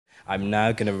I'm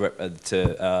now going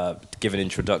to give an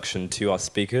introduction to our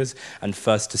speakers, and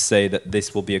first to say that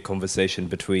this will be a conversation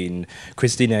between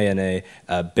Christine Ayene,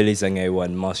 Billy Zengewa,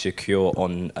 and Marcia Cure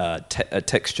on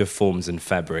texture, forms, and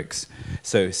fabrics.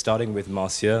 So starting with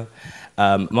Marcia.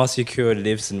 Marcia Cure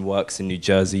lives and works in New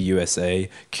Jersey, USA.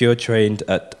 Cure trained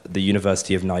at the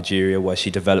University of Nigeria, where she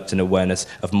developed an awareness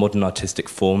of modern artistic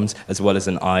forms, as well as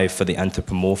an eye for the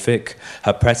anthropomorphic.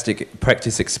 Her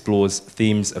practice explores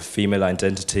themes of female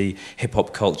identity,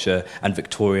 hip-hop culture, and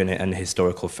Victorian and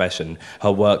historical fashion.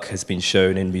 Her work has been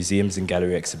shown in museums and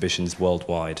gallery exhibitions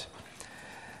worldwide.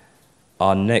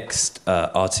 Our next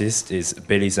artist is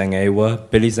Billy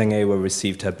Zengewa. Billy Zengewa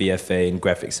received her BFA in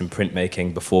graphics and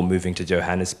printmaking before moving to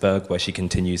Johannesburg, where she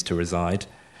continues to reside,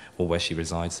 or where she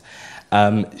resides.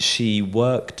 She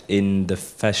worked in the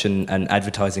fashion and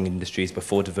advertising industries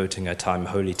before devoting her time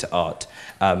wholly to art.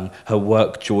 Her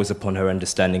work draws upon her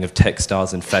understanding of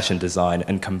textiles and fashion design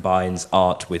and combines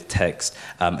art with text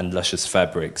and luscious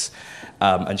fabrics.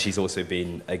 And she's also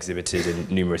been exhibited in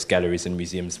numerous galleries and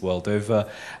museums world over.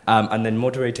 And then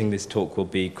moderating this talk will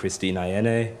be Christine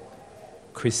Ayene.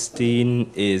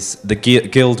 Christine is the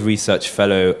Guild Research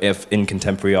Fellow in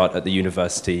Contemporary Art at the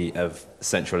University of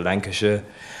Central Lancashire.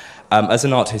 As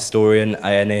an art historian,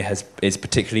 Ayene is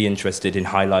particularly interested in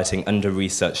highlighting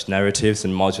under-researched narratives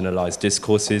and marginalized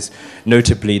discourses,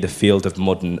 notably in the field of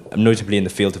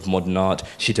modern art.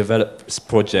 She develops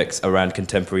projects around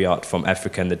contemporary art from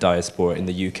Africa and the diaspora in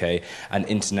the UK and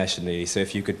internationally. So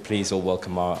if you could please all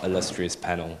welcome our illustrious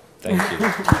panel. Thank you.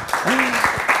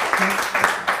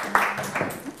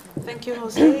 Thank you,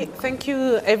 Jose. Thank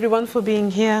you, everyone, for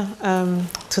being here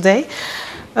today.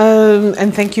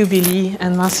 And thank you, Billy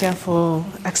and Marcia, for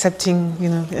accepting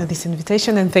this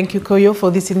invitation. And thank you, Koyo, for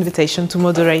this invitation to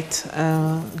moderate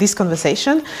this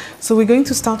conversation. So we're going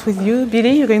to start with you,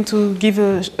 Billy. You're going to give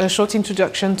a short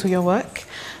introduction to your work.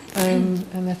 And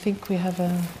I think we have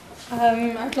a...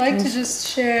 I'd like to just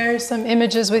share some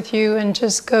images with you and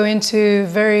just go into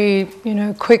very,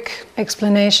 quick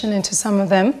explanation into some of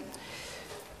them.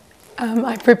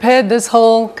 I prepared this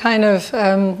whole kind of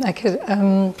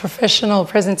professional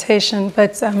presentation,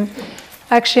 but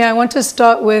actually I want to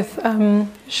start with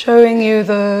showing you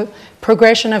the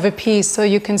progression of a piece so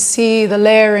you can see the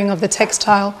layering of the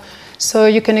textile, so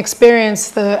you can experience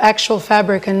the actual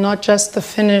fabric and not just the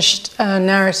finished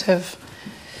narrative.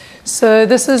 So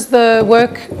this is the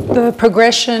work, the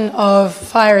progression of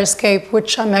Fire Escape,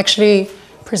 which I'm actually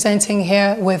presenting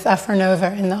here with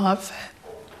Afronova in the art fair.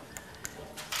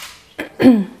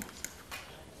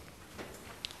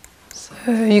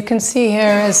 So you can see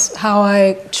here is how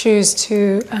I choose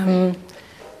to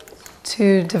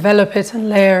develop it and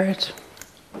layer it.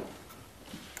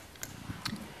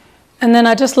 And then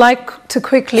I just like to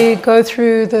quickly go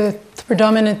through the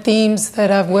predominant themes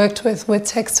that I've worked with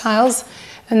textiles,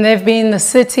 and they've been the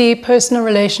city, personal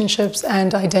relationships,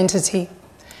 and identity.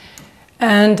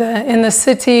 And in the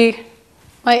city,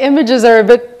 my images are a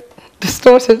bit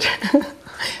distorted.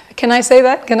 Can I say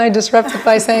that? Can I disrupt it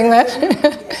by saying that?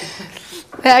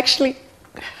 Actually.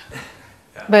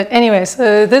 But anyway,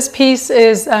 so this piece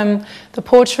is the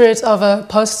portrait of a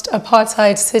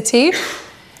post-apartheid city.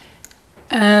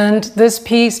 And this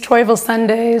piece, Troyville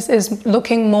Sundays, is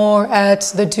looking more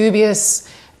at the dubious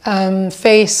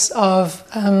face of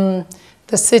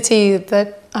the city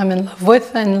that I'm in love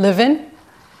with and live in.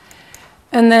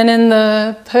 And then in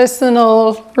the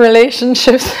personal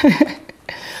relationships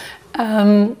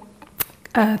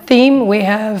theme, we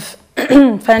have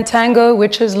Fantango,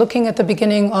 which is looking at the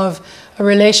beginning of a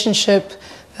relationship,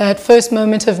 that first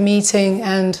moment of meeting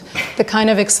and the kind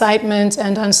of excitement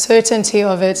and uncertainty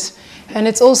of it. And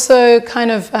it's also kind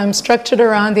of structured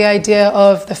around the idea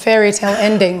of the fairy tale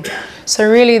ending. So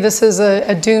really this is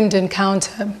a doomed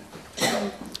encounter.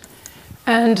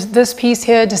 And this piece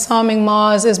here, Disarming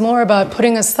Mars, is more about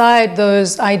putting aside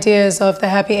those ideas of the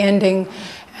happy ending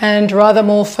and rather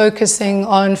more focusing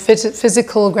on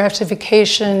physical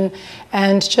gratification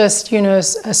and just,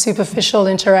 a superficial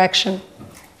interaction.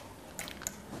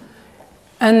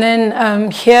 And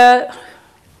then here,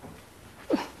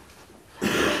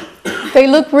 they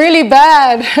look really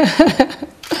bad.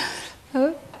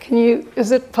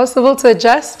 Is it possible to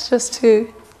adjust just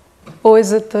to, or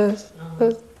is it the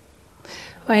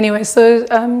well, anyway, so,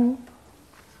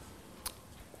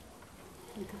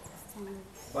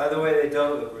 by the way, they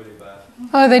don't look really bad.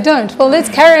 Oh, they don't? Well, let's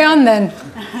carry on then.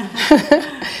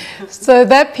 So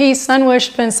that piece, Sun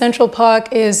Worship in Central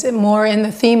Park, is more in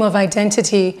the theme of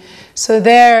identity. So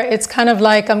there, it's kind of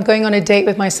like I'm going on a date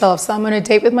with myself. So I'm on a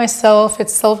date with myself.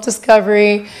 It's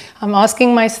self-discovery. I'm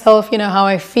asking myself, how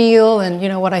I feel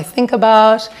and, what I think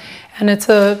about. and it's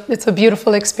a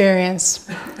beautiful experience.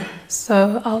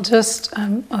 So I'll just,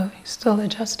 oh, he's still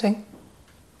adjusting.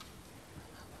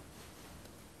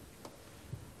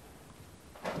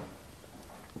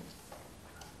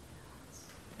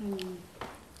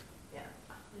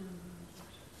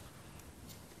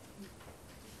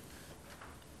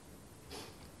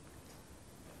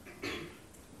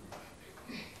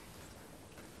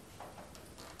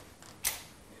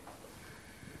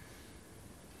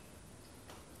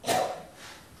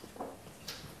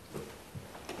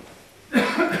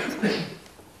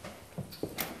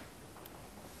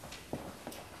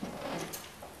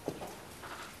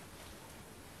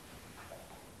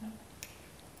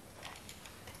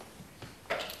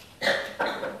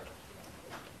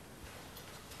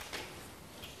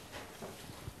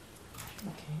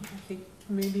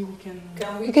 Maybe we can...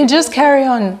 You can just carry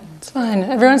on. It's fine.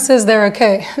 Everyone says they're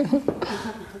okay.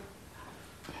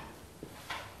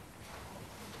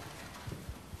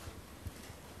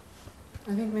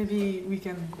 I think maybe we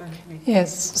can...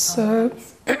 Yes, so...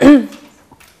 Okay,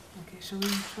 shall we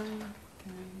try?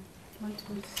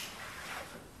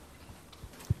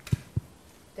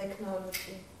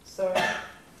 Technology, sorry.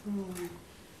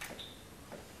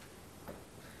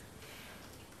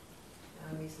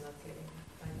 He's not getting it.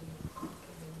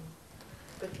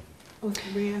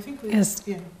 I think we... Yes.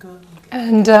 Yeah, go on.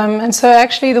 And so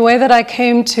actually the way that I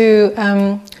came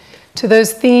to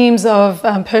those themes of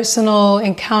personal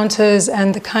encounters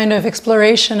and the kind of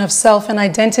exploration of self and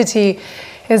identity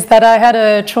is that I had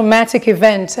a traumatic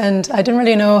event and I didn't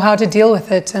really know how to deal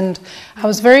with it, and I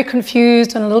was very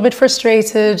confused and a little bit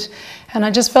frustrated, and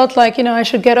I just felt like, I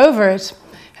should get over it.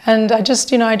 And I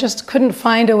just couldn't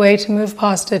find a way to move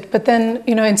past it. But then,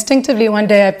 instinctively one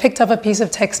day I picked up a piece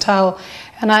of textile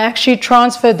and I actually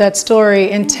transferred that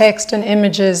story in text and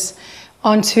images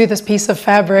onto this piece of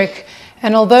fabric.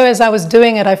 And although as I was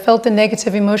doing it, I felt the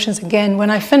negative emotions again, when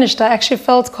I finished, I actually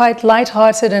felt quite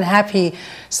lighthearted and happy.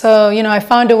 So, I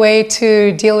found a way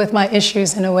to deal with my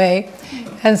issues in a way.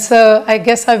 And so I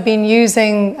guess I've been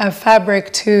using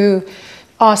fabric to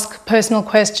ask personal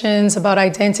questions about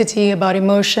identity, about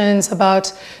emotions,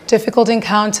 about difficult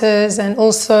encounters, and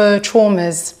also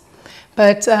traumas.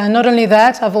 But not only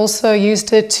that, I've also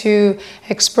used it to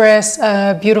express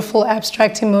beautiful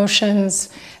abstract emotions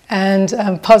and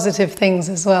positive things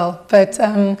as well. But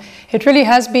it really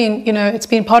has been, it's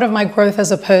been part of my growth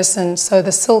as a person. So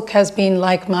the silk has been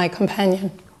like my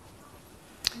companion.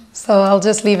 So I'll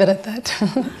just leave it at that.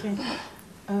 Okay.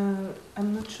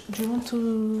 I'm not sure. Do you want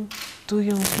to do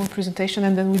your small presentation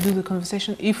and then we do the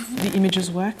conversation if the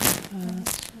images work?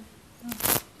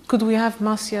 Could we have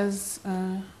Marcia's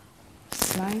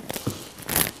slide?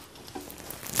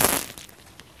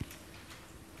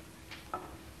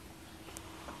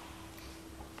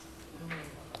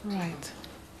 Right.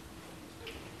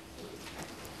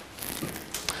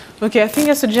 Okay, I think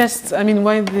I suggest,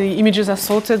 while the images are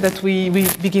sorted, that we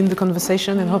begin the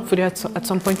conversation, and hopefully at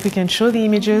some point we can show the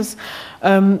images.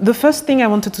 The first thing I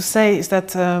wanted to say is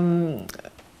that,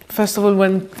 first of all,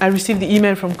 when I received the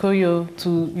email from Koyo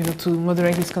to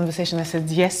moderate this conversation, I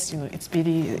said yes, it's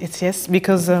Billy, it's yes,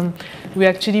 because we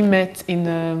actually met in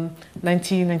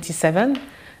 1997.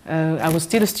 I was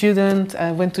still a student.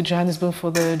 I went to Johannesburg for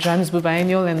the Johannesburg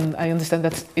Biennial, and I understand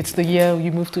that it's the year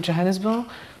you moved to Johannesburg.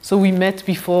 So we met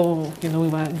before, we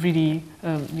were really,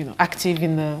 active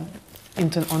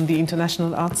on the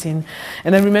international art scene.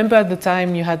 And I remember at the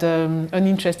time you had an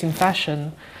interest in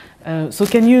fashion. So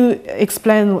can you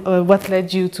explain what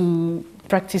led you to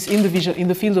practice in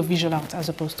the field of visual art as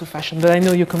opposed to fashion? But I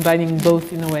know you're combining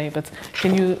both in a way, but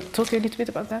can you talk a little bit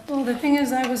about that? Well, the thing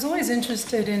is, I was always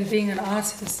interested in being an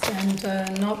artist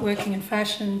and not working in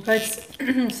fashion, but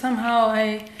somehow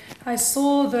I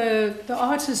saw the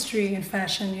artistry in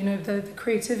fashion, the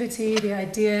creativity, the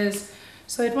ideas.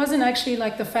 So it wasn't actually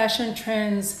like the fashion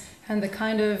trends and the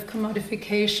kind of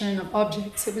commodification of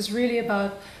objects. It was really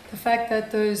about the fact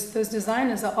that those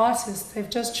designers are artists. They've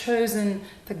just chosen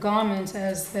the garment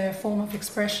as their form of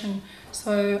expression.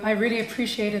 So I really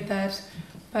appreciated that.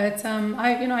 But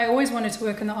I always wanted to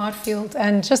work in the art field,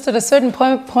 and just at a certain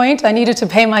point, I needed to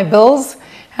pay my bills,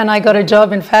 and I got a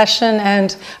job in fashion,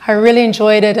 and I really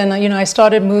enjoyed it. And I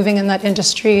started moving in that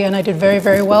industry, and I did very,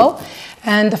 very well.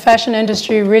 And the fashion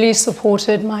industry really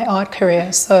supported my art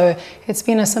career. So it's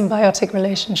been a symbiotic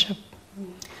relationship.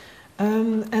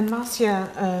 And Marcia,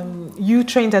 you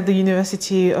trained at the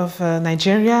University of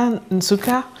Nigeria,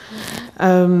 Nsukka,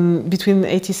 between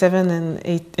 87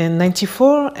 and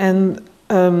 94, and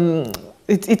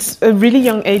it's a really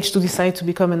young age to decide to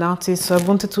become an artist. So I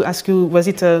wanted to ask you, was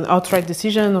it an outright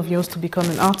decision of yours to become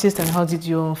an artist, and how did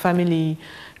your family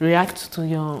react to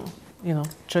your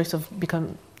choice of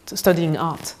studying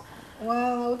art?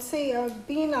 Well, I would say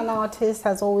being an artist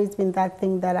has always been that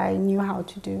thing that I knew how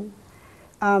to do,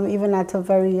 even at a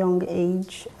very young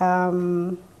age.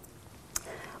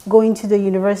 Going to the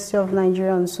University of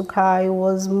Nigeria, Nsukka, it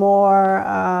was more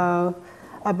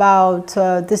about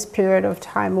this period of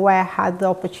time where I had the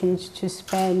opportunity to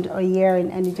spend a year in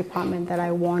any department that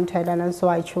I wanted, and so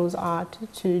I chose art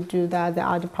to do that, the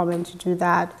art department to do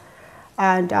that.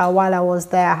 And while I was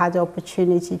there, I had the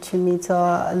opportunity to meet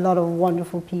a lot of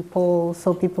wonderful people.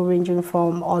 So people ranging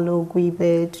from Olu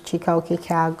Ogwibe to Chika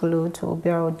Okeke-Aglu to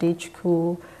Obiora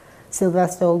Odechukwu.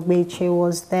 Sylvester Ogbeche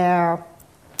was there.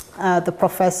 The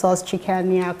professors, Chike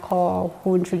Aniako,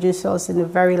 who introduced us in a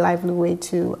very lively way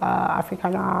to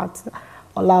African art.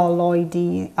 Ola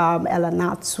Oloidi, Ella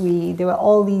Natsui. There were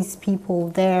all these people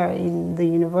there in the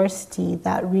university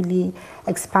that really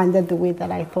expanded the way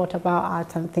that I thought about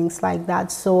art and things like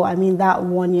that. So, I mean, that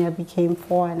 1 year became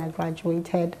 4 and I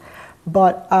graduated.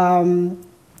 But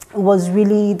it was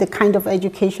really the kind of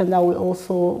education that we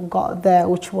also got there,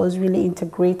 which was really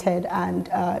integrated and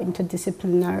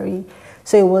interdisciplinary.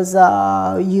 So it was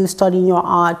you studying your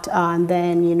art and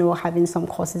then, having some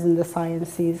courses in the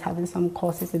sciences, having some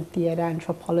courses in theater,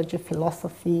 anthropology,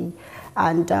 philosophy.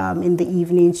 And in the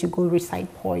evenings, you go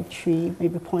recite poetry,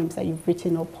 maybe poems that you've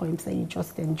written or poems that you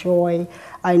just enjoy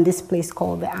in this place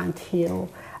called the Ant Hill.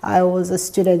 I was a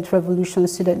student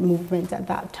movement at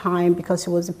that time because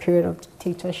it was a period of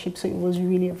dictatorship. So it was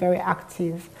really a very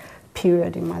active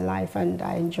period in my life and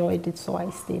I enjoyed it, so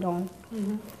I stayed on.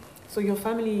 Mm-hmm. So your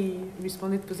family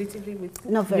responded positively with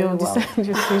Not very your well.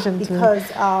 decision because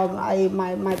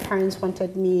my parents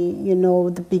wanted me,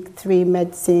 the big three,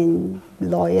 medicine,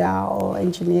 lawyer or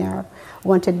engineer,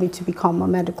 wanted me to become a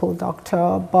medical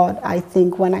doctor. But I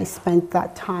think when I spent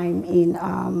that time in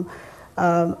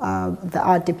the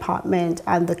art department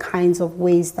and the kinds of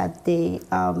ways that they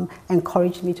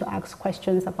encouraged me to ask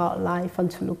questions about life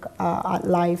and to look at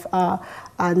life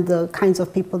and the kinds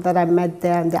of people that I met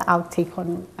there and their outtake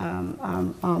on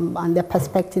and their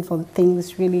perspective on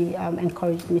things really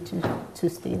encouraged me to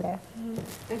stay there.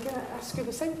 And can I ask you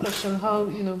the same question?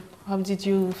 How did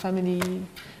your family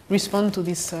respond to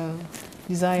this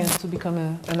desire to become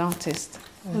an artist?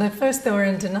 Well, at first they were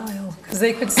in denial because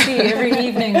they could see every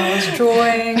evening I was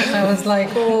drawing and I was like,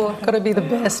 oh, I've got to be the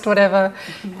best, whatever.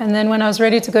 And then when I was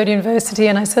ready to go to university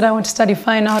and I said I want to study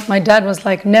fine art, my dad was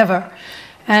like, never.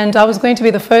 And I was going to be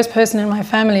the first person in my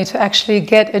family to actually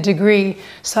get a degree.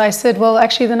 So I said, well,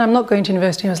 actually, then I'm not going to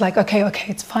university. He was like, okay,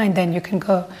 it's fine, then you can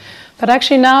go. But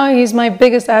actually now he's my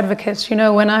biggest advocate.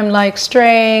 When I'm like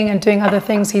straying and doing other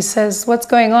things, he says, what's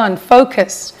going on?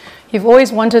 Focus. You've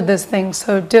always wanted this thing,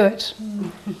 so do it.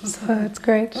 So it's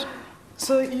great.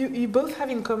 So you both have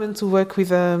in common to work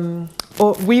with or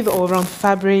around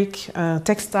fabric,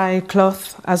 textile,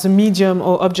 cloth as a medium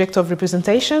or object of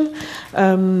representation.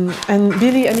 And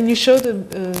Billy, I mean, you showed a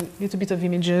little bit of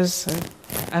images.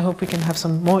 I hope we can have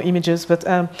some more images. But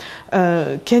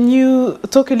can you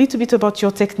talk a little bit about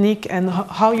your technique and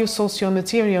how you source your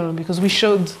material? Because we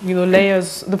showed,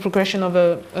 layers, the progression of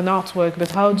an artwork.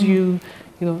 But how do you,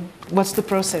 what's the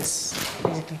process,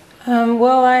 basically?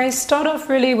 Well, I start off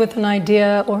really with an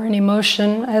idea or an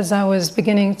emotion, as I was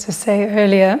beginning to say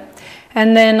earlier.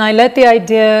 And then I let the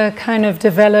idea kind of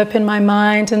develop in my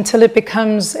mind until it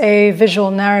becomes a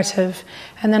visual narrative.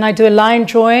 And then I do a line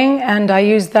drawing and I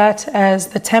use that as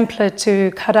the template to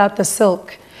cut out the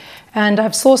silk. And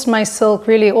I've sourced my silk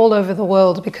really all over the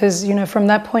world because, from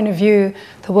that point of view,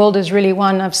 the world is really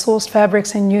one. I've sourced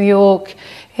fabrics in New York,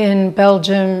 in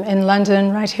Belgium, in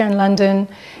London, right here in London,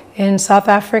 in South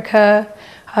Africa.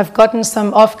 I've gotten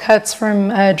some offcuts from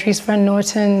Dries Van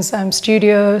Norten's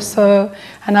studio,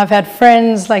 and I've had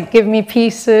friends give me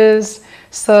pieces.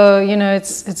 So,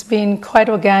 it's been quite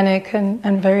organic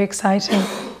and very exciting.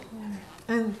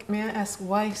 And may I ask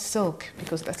why silk?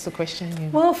 Because that's the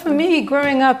question. Well, for me,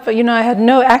 growing up, I had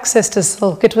no access to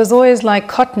silk. It was always like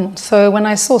cotton. So when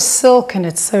I saw silk and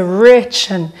it's so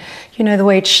rich and, the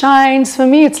way it shines, for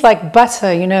me, it's like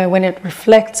butter, when it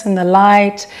reflects in the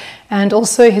light. And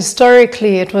also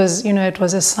historically, it was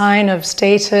a sign of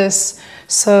status.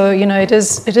 So, it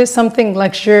is something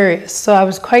luxurious. So I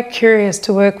was quite curious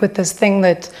to work with this thing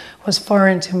that was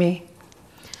foreign to me.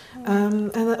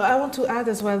 And I want to add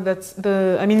as well that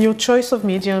your choice of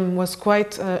medium was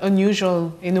quite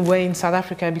unusual in a way in South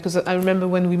Africa, because I remember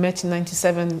when we met in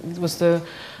 '97,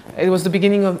 it was the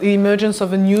beginning of the emergence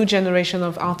of a new generation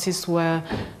of artists who were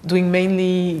doing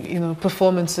mainly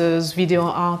performances, video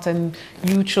art, and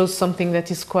you chose something that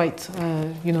is quite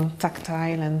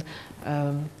tactile and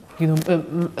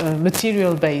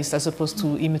material based as opposed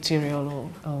to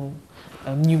immaterial or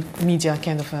a new media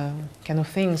kind of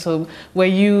thing. So were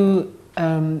you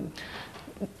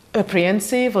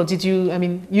apprehensive, or did you? I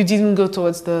mean, you didn't go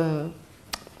towards the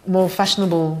more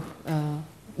fashionable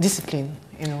discipline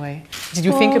in a way. Did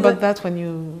you think about that when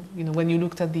when you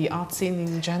looked at the art scene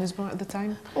in Johannesburg at the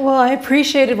time? Well, I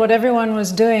appreciated what everyone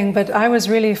was doing, but I was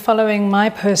really following my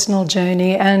personal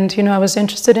journey, and I was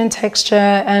interested in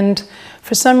texture, and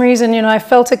for some reason, I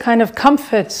felt a kind of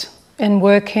comfort in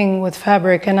working with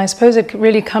fabric, and I suppose it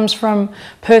really comes from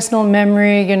personal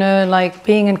memory, like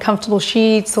being in comfortable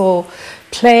sheets or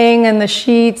playing in the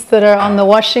sheets that are on the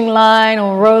washing line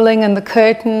or rolling in the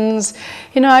curtains.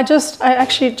 I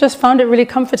actually just found it really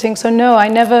comforting. So no, I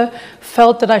never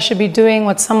felt that I should be doing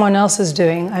what someone else is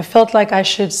doing. I felt like I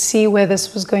should see where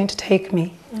this was going to take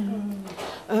me.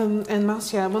 And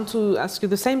Marcia, I want to ask you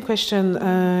the same question.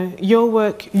 Your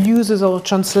work uses or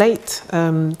translates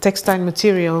textile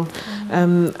material.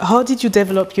 How did you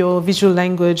develop your visual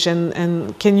language,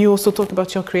 and can you also talk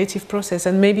about your creative process?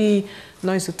 And maybe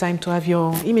now is the time to have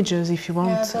your images if you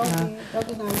want. Yeah,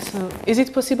 that'd be nice. So is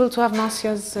it possible to have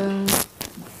Marcia's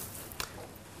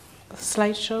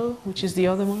slideshow, which is the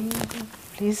other one,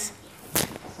 please?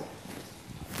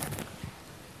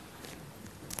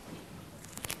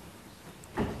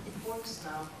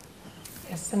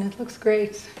 Yes, and it looks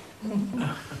great.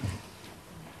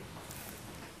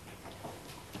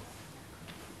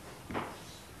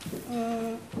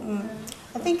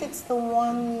 I think it's the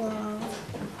one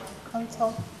on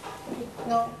top.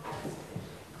 No.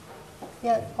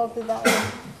 Yeah, probably that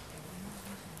one.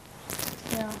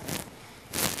 Yeah.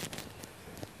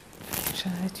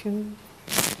 Shall I let you?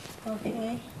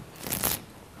 Okay.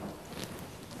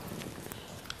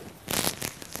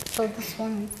 So this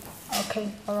one.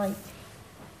 Okay, all right.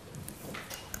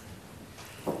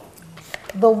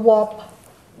 The warp,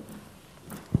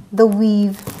 the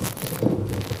weave,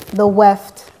 the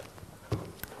weft.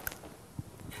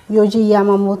 Yohji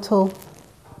Yamamoto,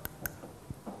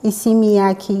 Issey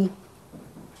Miyake,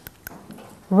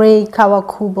 Rei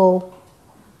Kawakubo,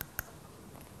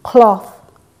 cloth,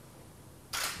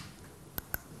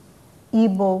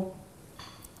 Igbo,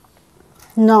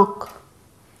 knock,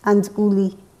 and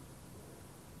uli.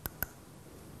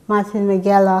 Martin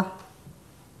Megela,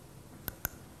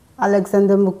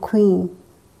 Alexander McQueen,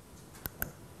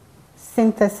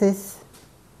 synthesis,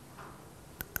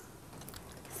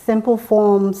 simple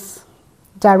forms,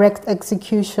 direct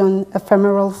execution,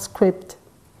 ephemeral script.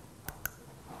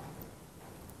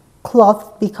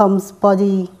 Cloth becomes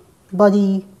body,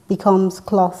 body becomes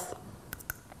cloth.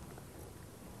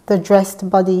 The dressed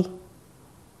body,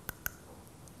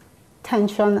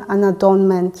 tension and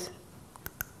adornment.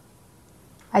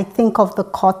 I think of the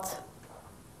cot,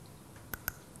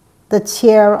 the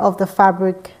tear of the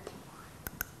fabric,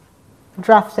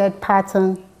 drafted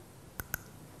pattern,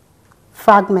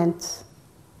 fragments.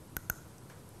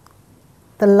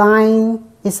 The line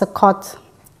is a cut,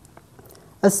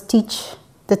 a stitch,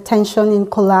 the tension in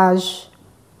collage.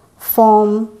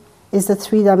 Form is the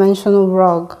three-dimensional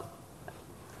rug.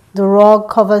 The rug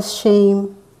covers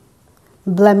shame,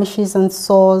 blemishes and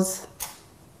sores.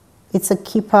 It's a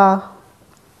keeper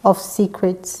of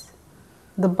secrets.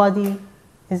 The body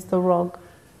is the rug.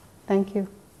 Thank you.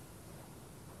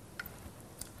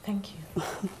 Thank you.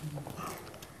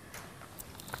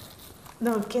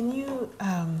 Now, can you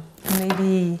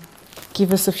maybe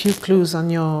give us a few clues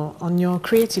on your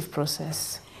creative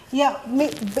process? Yeah,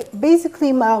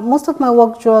 basically, most of my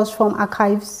work draws from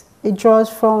archives. It draws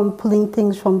from pulling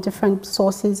things from different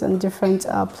sources and different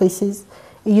places.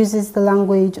 It uses the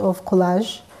language of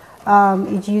collage.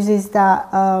 It uses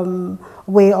that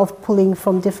way of pulling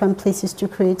from different places to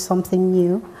create something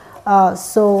new.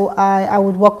 So I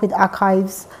would work with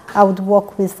archives. I would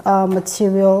work with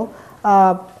material,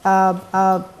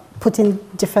 putting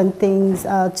different things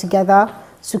together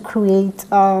to create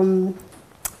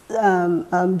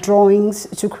drawings,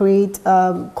 to create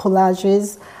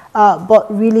collages. But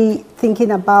really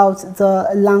thinking about the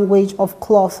language of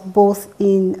cloth, both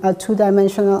in a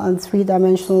two-dimensional and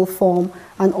three-dimensional form,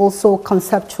 and also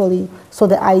conceptually. So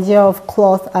the idea of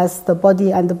cloth as the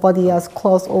body and the body as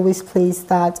cloth always plays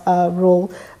that role.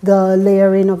 The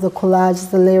layering of the collage,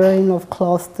 the layering of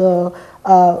cloth, the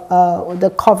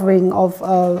covering of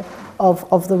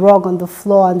the rug on the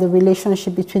floor, and the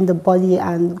relationship between the body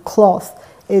and cloth.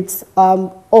 It's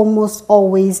almost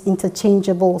always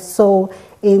interchangeable. So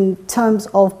in terms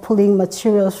of pulling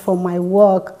materials from my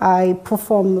work, I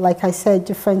perform, like I said,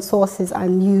 different sources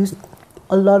and use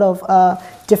a lot of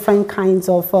different kinds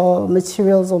of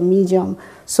materials or medium.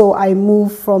 So I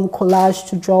move from collage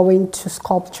to drawing to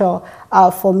sculpture.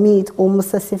 For me, it's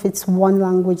almost as if it's one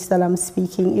language that I'm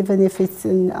speaking, even if it's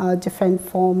in different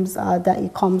forms that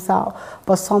it comes out.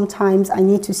 But sometimes I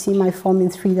need to see my form in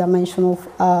three-dimensional.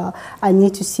 I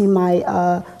need to see my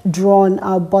drawn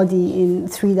body in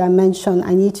 3 dimensions.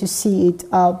 I need to see it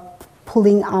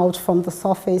pulling out from the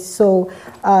surface. So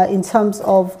in terms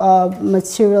of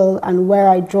material and where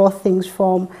I draw things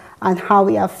from and how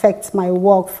it affects my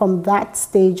work from that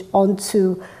stage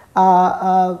onto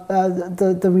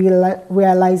the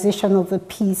realization of the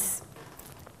piece,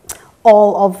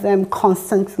 all of them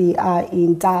constantly are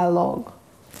in dialogue.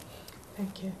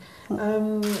 Thank you.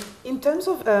 In terms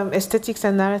of aesthetics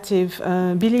and narrative,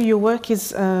 Billy, your work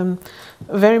is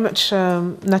very much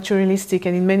naturalistic,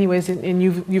 and in many ways, and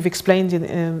you've explained it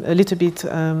a little bit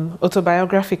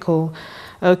autobiographical.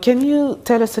 Can you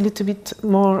tell us a little bit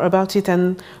more about it,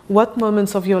 and what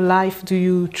moments of your life do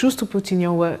you choose to put in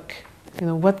your work? You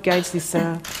know, what guides this?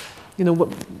 You know,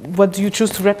 what do you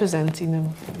choose to represent? You know,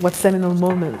 what seminal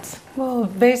moments? Well,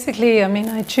 basically, I mean,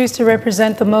 I choose to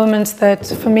represent the moments that,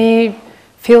 for me,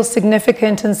 feel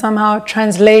significant and somehow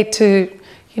translate to,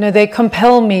 you know, they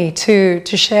compel me to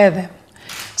share them.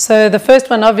 So the first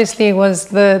one obviously was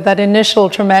that initial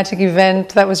traumatic event.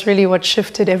 That was really what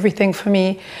shifted everything for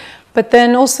me. But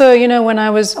then also, you know, when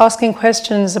I was asking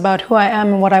questions about who I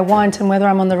am and what I want and whether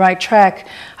I'm on the right track,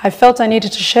 I felt I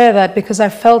needed to share that because I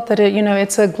felt that it, you know,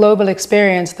 it's a global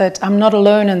experience, that I'm not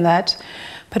alone in that.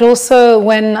 But also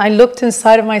when I looked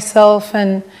inside of myself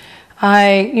and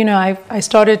I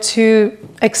started to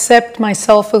accept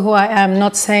myself for who I am,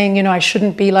 not saying, you know, I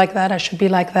shouldn't be like that, I should be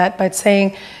like that, but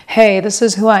saying, hey, this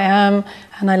is who I am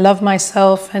and I love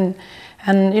myself, and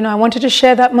you know, I wanted to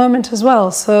share that moment as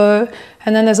well. So,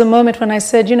 and then there's a moment when I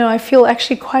said, you know, I feel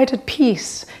actually quite at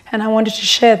peace, and I wanted to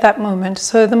share that moment.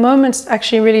 So the moments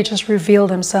actually really just reveal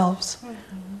themselves.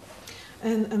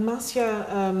 And Marcia,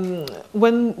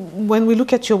 when we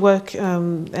look at your work,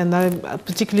 and I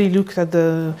particularly look at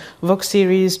the Vogue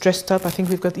series, Dressed Up, I think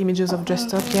we've got images of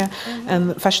Dressed Up here,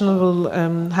 and fashionable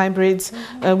hybrids,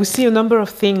 we see a number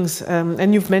of things,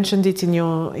 and you've mentioned it in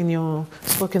your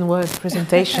spoken word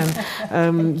presentation,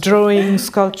 drawing,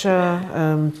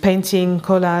 sculpture, painting,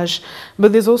 collage,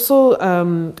 but there's also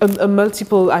a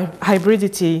multiple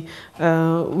hybridity.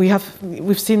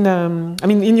 We've seen, I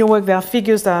mean, in your work there are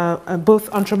figures that are both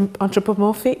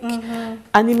anthropomorphic,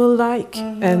 animal-like,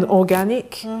 and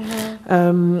organic.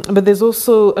 But there's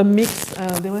also a mix.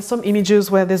 There were some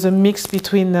images where there's a mix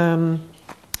between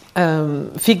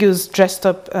figures dressed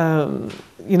up,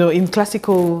 you know, in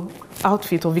classical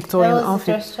outfit or Victorian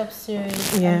outfit. Dressed Up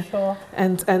series, yeah. I'm sure.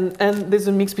 And there's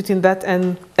a mix between that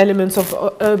and elements of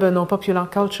urban or popular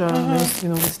culture, you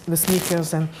know, with the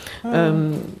sneakers and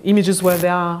images where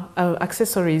there are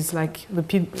accessories like the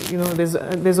you know,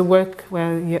 there's a work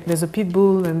where there's a pit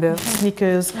bull and there's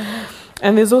sneakers.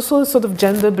 And there's also a sort of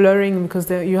gender blurring because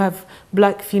you have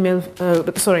black male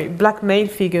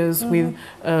figures with,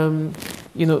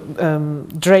 you know,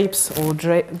 drapes or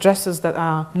dresses that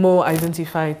are more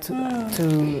identified to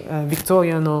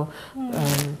Victorian or,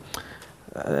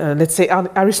 let's say,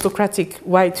 aristocratic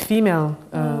white female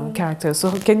characters.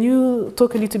 So can you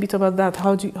talk a little bit about that?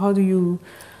 How do you?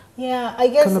 Yeah, I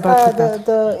guess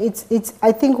it's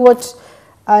I think what.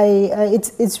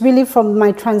 It's really from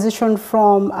my transition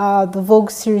from the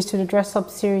Vogue series to the Dress Up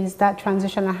series, that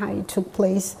transition and how it took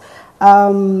place.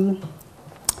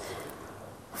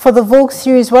 For the Vogue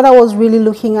series, what I was really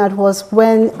looking at was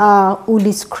when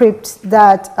Uli script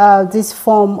that this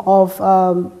form of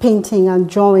painting and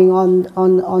drawing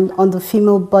on the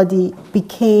female body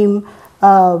became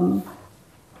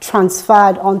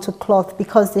transferred onto cloth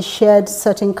because they shared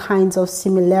certain kinds of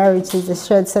similarities, they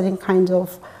shared certain kinds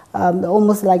of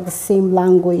almost like the same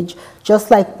language. Just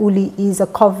like Uli is a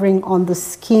covering on the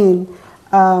skin,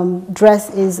 dress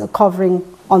is a covering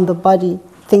on the body,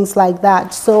 things like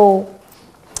that. So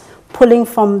pulling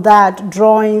from that,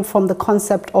 drawing from the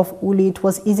concept of Uli, it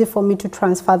was easy for me to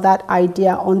transfer that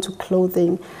idea onto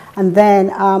clothing. And then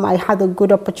I had a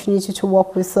good opportunity to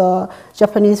work with a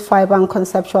Japanese fiber and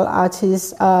conceptual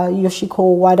artist, Yoshiko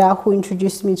Owada, who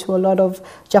introduced me to a lot of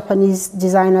Japanese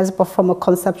designers, but from a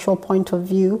conceptual point of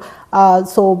view.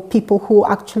 So people who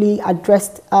actually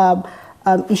addressed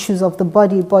issues of the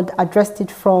body, but addressed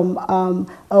it from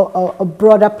a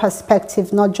broader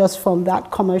perspective, not just from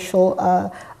that commercial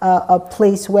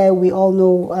place where we all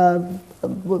know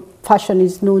fashion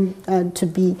is known to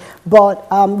be, but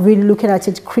really looking at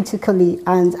it critically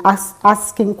and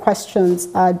asking questions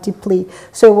deeply.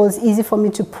 So it was easy for me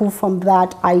to pull from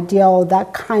that idea or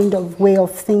that kind of way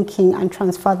of thinking and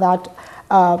transfer that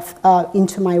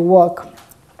into my work.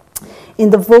 In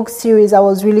the Vogue series, I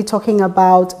was really talking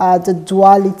about the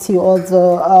duality or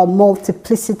the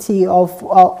multiplicity of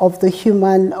the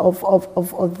human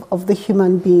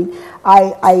being.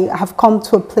 I have come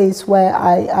to a place where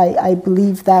I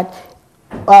believe that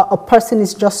a person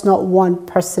is just not one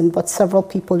person, but several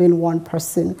people in one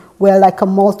person. We're like a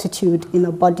multitude in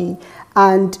a body,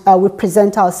 and we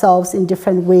present ourselves in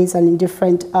different ways and in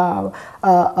different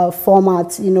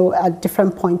formats, you know, at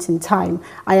different points in time.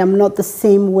 I am not the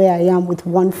same way I am with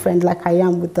one friend like I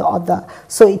am with the other.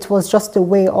 So it was just a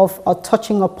way of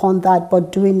touching upon that,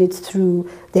 but doing it through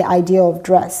the idea of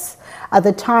dress. At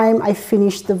the time I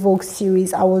finished the Vogue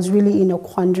series, I was really in a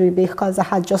quandary because I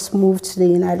had just moved to the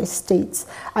United States,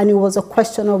 and it was a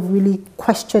question of really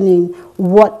questioning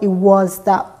where it was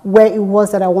that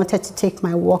I wanted to take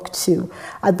my work to.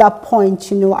 At that point,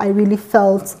 you know, I really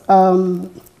felt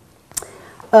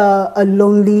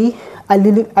lonely.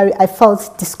 I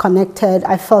felt disconnected.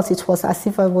 I felt it was as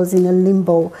if I was in a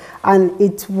limbo, and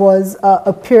it was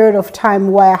a period of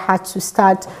time where I had to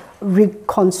start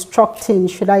reconstructing,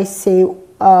 should I say,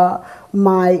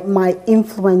 my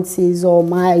influences or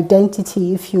my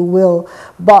identity, if you will.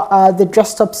 But the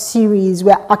Dressed Up series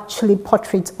were actually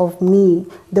portraits of me.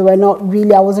 They were not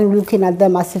really, I wasn't looking at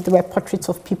them as if they were portraits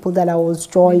of people that I was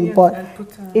drawing, yeah, but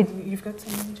you've got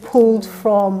some pulled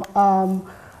from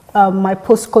my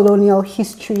post-colonial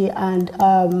history and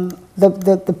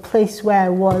the place where I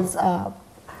was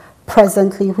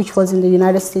presently, which was in the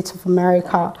United States of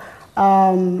America.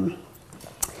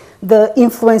 The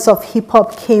influence of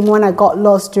hip-hop came when I got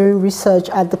lost during research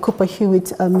at the Cooper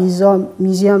Hewitt Museum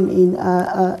in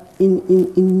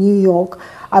New York.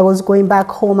 I was going back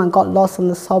home and got lost on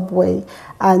the subway,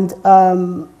 and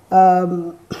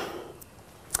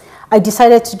I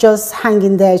decided to just hang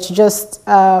in there, to just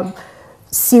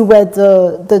see where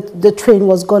the train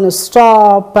was going to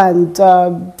stop and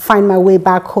find my way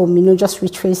back home, you know, just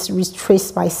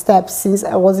retrace my steps, since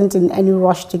I wasn't in any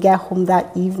rush to get home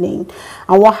that evening.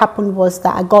 And what happened was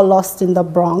that I got lost in the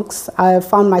Bronx. I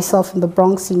found myself in the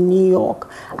Bronx in New York.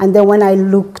 And then when I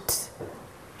looked,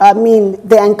 I mean,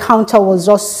 the encounter was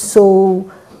just so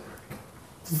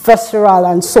visceral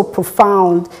and so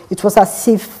profound. It was as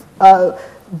if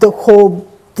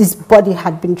this body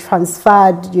had been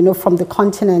transferred, you know, from the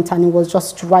continent, and it was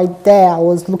just right there. I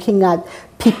was looking at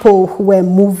people who were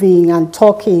moving and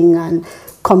talking and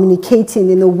communicating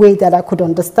in a way that I could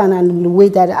understand and in a way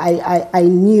that I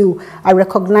knew. I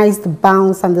recognized the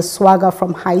bounce and the swagger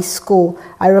from high school.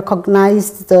 I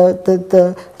recognized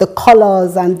the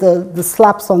colors and the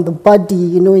slaps on the body,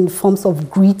 you know, in forms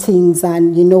of greetings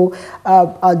and, you know,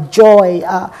 joy.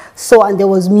 And there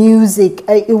was music.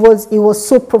 It was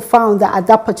so profound that at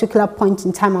that particular point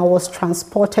in time, I was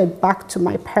transported back to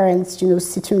my parents', you know,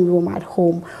 sitting room at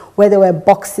home, where there were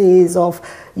boxes of,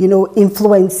 you know,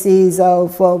 influences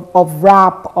of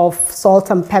rap, of Salt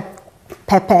and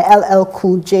Pepper, LL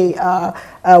Cool J,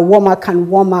 Womack and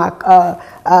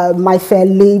Womack, My Fair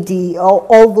Lady,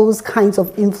 all those kinds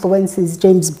of influences,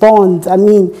 James Bond. I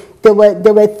mean, there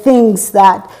were things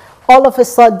that all of a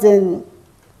sudden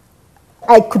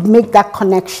I could make that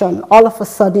connection. All of a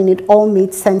sudden it all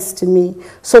made sense to me.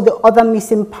 So the other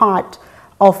missing part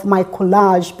of my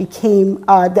collage became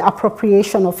the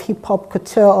appropriation of hip-hop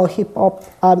couture or hip-hop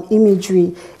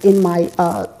imagery in my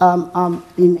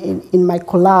in my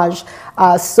collage.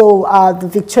 The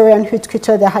Victorian haute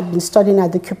couture that I had been studying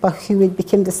at the Cooper Hewitt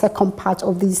became the second part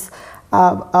of these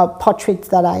portraits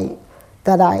that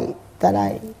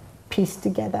I pieced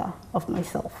together of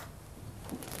myself.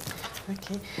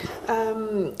 Okay.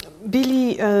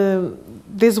 Billy,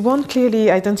 there's one clearly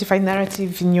identified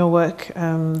narrative in your work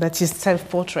that is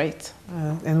self-portrait,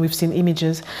 and we've seen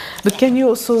images. But can you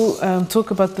also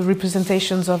talk about the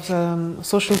representations of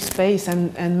social space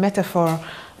and metaphor,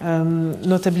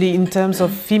 notably in terms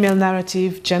of female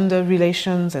narrative, gender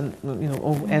relations, and, you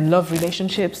know, and love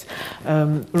relationships,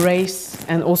 race,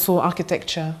 and also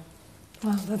architecture?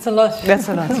 Wow, that's a lot. That's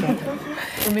a lot, yeah.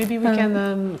 So maybe we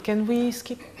can we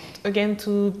skip again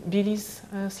to Billy's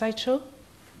slideshow?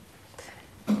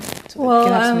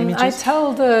 Well, I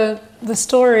tell the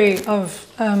story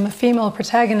of a female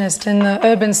protagonist in the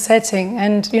urban setting,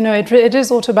 and, you know, it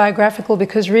is autobiographical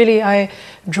because really I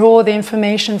draw the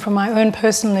information from my own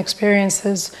personal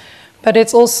experiences, but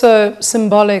it's also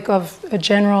symbolic of a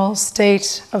general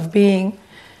state of being.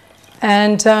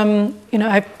 And, you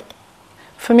know,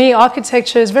 for me,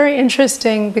 architecture is very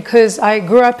interesting because I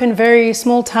grew up in very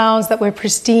small towns that were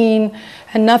pristine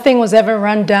and nothing was ever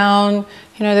run down.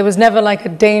 You know, there was never like a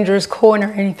dangerous corner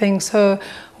or anything. So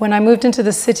when I moved into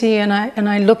the city and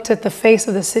I looked at the face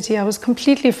of the city, I was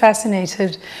completely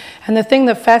fascinated. And the thing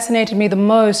that fascinated me the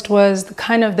most was the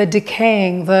kind of the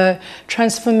decaying, the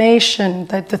transformation,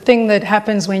 the thing that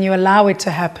happens when you allow it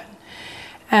to happen.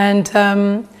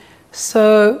 And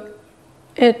so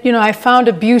I found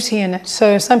a beauty in it.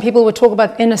 So some people would talk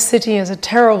about inner city as a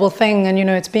terrible thing and,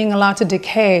 it's being allowed to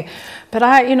decay. But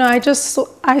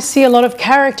I see a lot of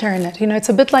character in it. It's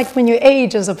a bit like when you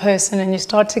age as a person and you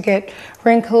start to get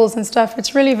wrinkles and stuff.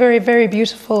 It's really very, very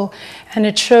beautiful and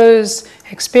it shows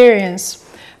experience.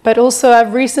 But also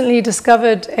I've recently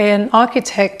discovered an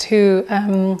architect who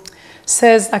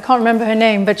says, I can't remember her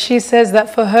name, but she says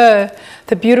that for her,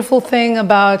 the beautiful thing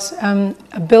about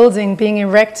a building being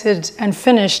erected and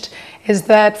finished is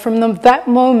that from that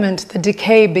moment, the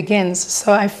decay begins.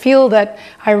 So I feel that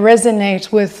I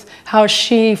resonate with how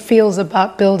she feels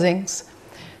about buildings.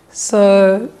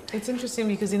 So it's interesting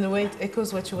because in a way it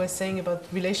echoes what you were saying about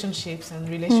relationships and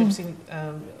relationships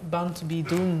bound to be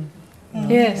doomed.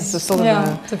 Yes, it's sort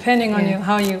of depending on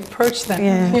how you approach them.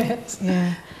 Yeah. Yes.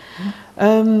 Yeah.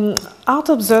 Art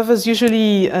observers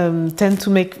usually tend to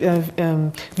make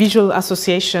visual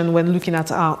association when looking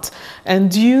at art.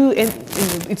 And do you,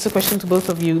 it's a question to both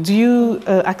of you, do you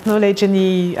acknowledge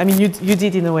any, I mean you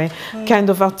did in a way, kind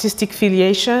of artistic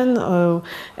filiation?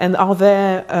 And are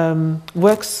there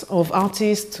works of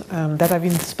artists that have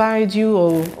inspired you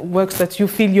or works that you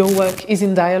feel your work is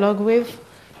in dialogue with?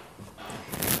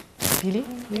 Billy,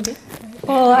 maybe?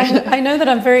 Well, I know that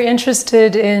I'm very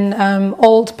interested in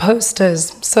old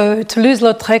posters. So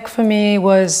Toulouse-Lautrec for me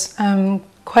was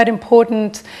quite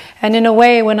important. And in a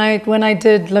way, when I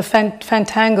did Le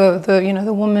Fantango,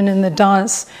 the woman in the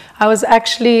dance, I was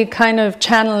actually kind of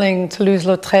channeling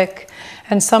Toulouse-Lautrec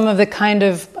and some of the kind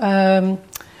of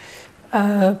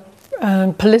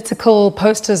political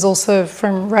posters also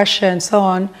from Russia and so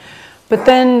on. But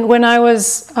then when I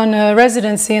was on a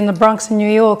residency in the Bronx in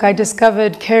New York, I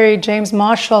discovered Kerry James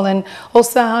Marshall and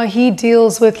also how he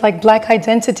deals with like Black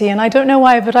identity. And I don't know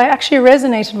why, but I actually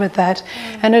resonated with that.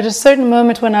 And at a certain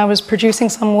moment when I was producing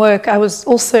some work, I was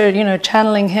also,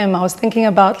 channeling him. I was thinking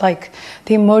about like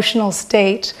the emotional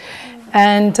state.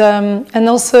 And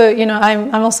also,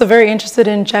 I'm also very interested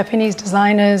in Japanese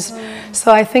designers.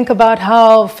 So I think about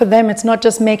how for them it's not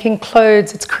just making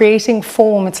clothes, it's creating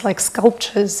form, it's like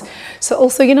sculptures. So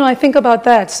also, I think about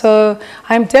that. So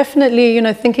I'm definitely,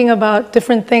 thinking about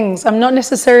different things. I'm not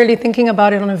necessarily thinking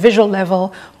about it on a visual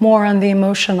level, more on the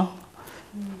emotional.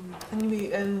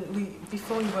 And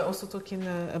before you were also talking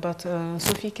about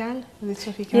Sophie Calle. Is it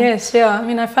Sophie Calle? Yes, yeah. I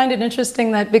mean, I find it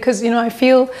interesting that because, I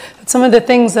feel that some of the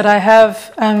things that I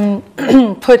have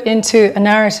put into a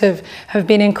narrative have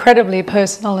been incredibly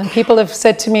personal. And people have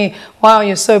said to me, wow,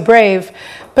 you're so brave.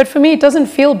 But for me, it doesn't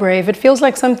feel brave. It feels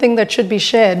like something that should be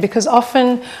shared because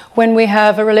often when we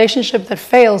have a relationship that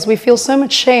fails, we feel so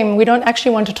much shame. We don't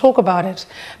actually want to talk about it.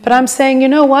 But I'm saying, you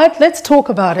know what? Let's talk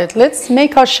about it. Let's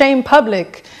make our shame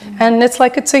public. And it's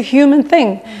like it's a human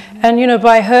thing. And,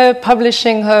 by her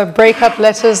publishing her breakup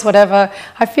letters, whatever,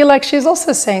 I feel like she's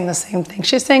also saying the same thing.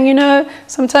 She's saying,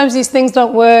 sometimes these things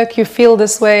don't work. You feel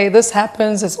this way. This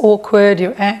happens. It's awkward.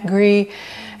 You're angry.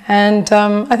 And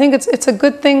I think it's a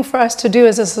good thing for us to do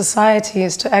as a society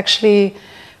is to actually,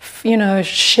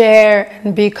 share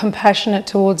and be compassionate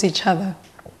towards each other.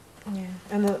 Yeah,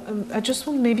 and I just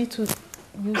want maybe to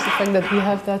use the fact that we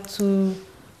have that to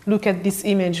look at this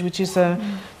image, which is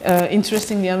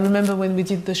interestingly, I remember when we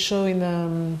did the show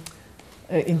in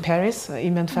Paris,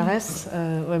 Iman Fares.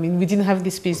 I mean, we didn't have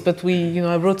this piece, but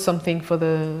I wrote something for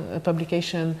the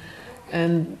publication,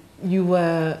 and you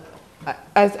were.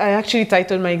 I actually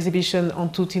titled my exhibition En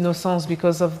toute innocence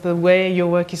because of the way your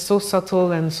work is so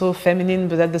subtle and so feminine,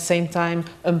 but at the same time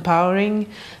empowering.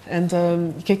 And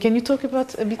can you talk a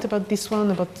bit about this one,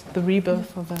 about the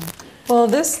rebirth of that? Well,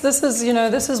 this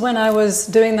is when I was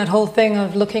doing that whole thing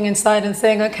of looking inside and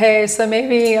saying, okay, so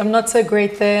maybe I'm not so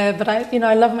great there, but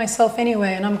I love myself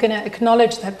anyway, and I'm going to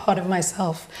acknowledge that part of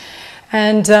myself.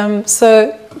 And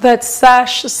so that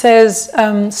sash says,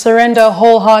 surrender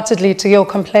wholeheartedly to your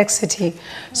complexity.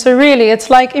 So really, it's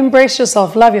like embrace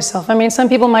yourself, love yourself. I mean, some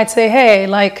people might say, hey,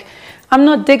 like, I'm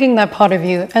not digging that part of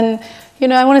you. And,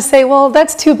 I want to say, well,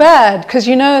 that's too bad, because,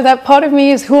 that part of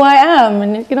me is who I am.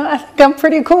 And, I think I'm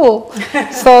pretty cool.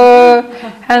 So,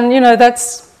 and,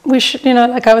 we should,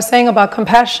 like I was saying about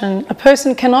compassion, a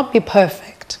person cannot be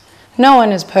perfect. No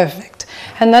one is perfect.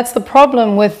 And that's the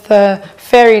problem with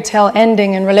fairy tale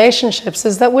ending in relationships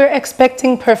is that we're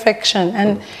expecting perfection,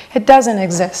 and it doesn't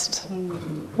exist.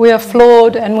 We are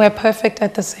flawed and we're perfect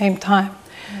at the same time.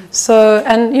 So,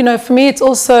 and you know, for me it's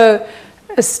also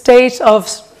a state of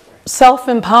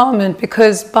self-empowerment,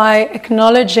 because by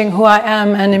acknowledging who I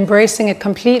am and embracing it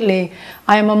completely,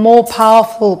 I am a more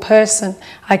powerful person.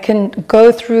 I can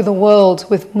go through the world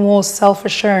with more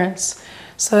self-assurance.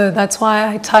 So that's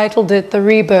why I titled it The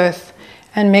Rebirth,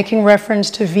 and making reference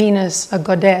to Venus, a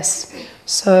goddess.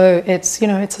 So it's, you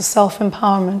know, it's a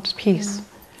self-empowerment piece.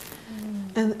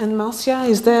 And Marcia,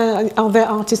 are there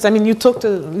artists? I mean, you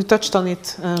touched on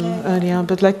it earlier,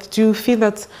 but like, do you feel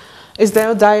that, is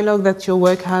there a dialogue that your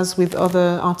work has with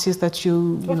other artists that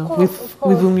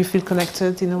with whom you feel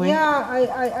connected in a way?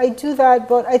 Yeah, I do that,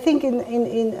 but I think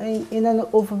in an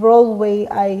overall way,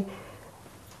 I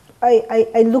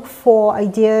look for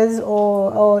ideas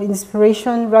or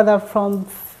inspiration rather from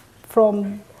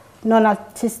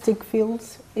non-artistic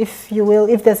fields, if you will,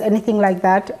 if there's anything like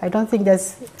that. I don't think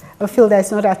there's a field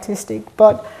that's not artistic,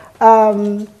 but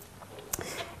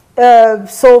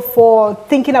so for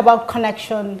thinking about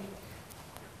connection,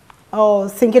 or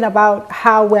thinking about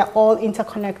how we're all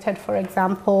interconnected, for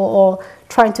example, or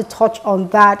trying to touch on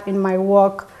that in my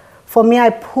work, for me, I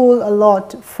pull a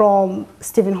lot from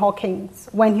Stephen Hawking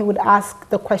when he would ask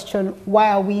the question,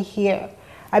 why are we here?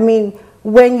 I mean,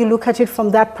 when you look at it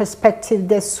from that perspective,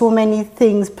 there's so many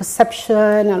things, perception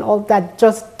and all that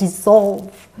just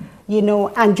dissolve, you know,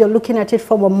 and you're looking at it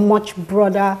from a much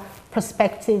broader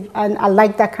perspective, and I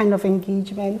like that kind of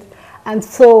engagement. And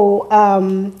so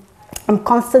I'm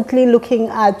constantly looking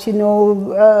at, you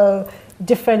know,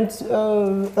 different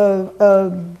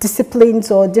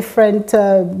disciplines or different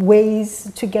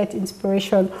ways to get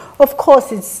inspiration. Of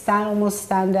course, it's almost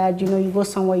standard. You know, you go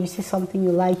somewhere, you see something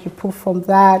you like, you pull from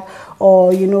that,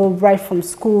 or, you know, right from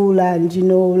school, and, you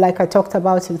know, like I talked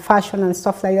about in fashion and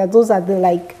stuff like that. Those are the,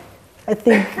 like, I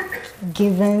think,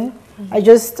 given. I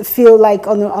just feel like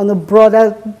on a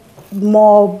broader,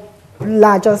 more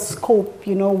larger scope,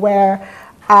 you know, where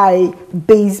I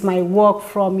base my work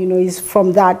from, you know, is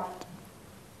from that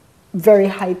very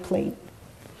high plane.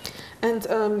 And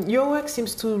your work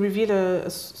seems to reveal a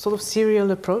sort of serial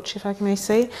approach, if I may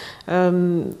say.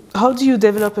 How do you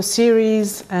develop a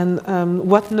series, and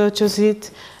what nurtures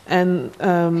it, and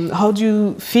how do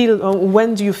you feel, or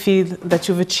when do you feel that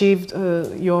you've achieved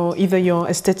either your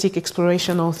aesthetic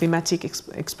exploration or thematic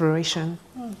exploration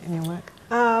in your work?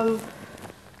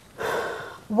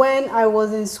 When I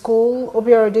was in school,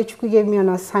 Obiora Odechukwu gave me an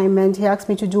assignment. He asked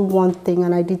me to do one thing,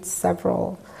 and I did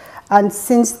several. And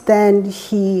since then,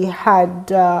 he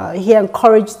encouraged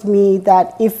me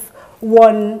that if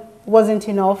one wasn't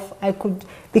enough, I could,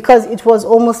 because it was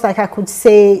almost like I could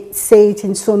say it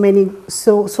in so many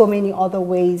other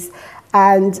ways.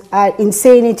 And in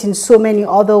saying it in so many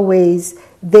other ways,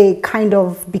 they kind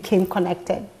of became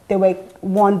connected. They were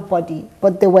one body,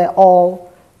 but they were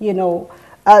all, you know,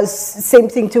 same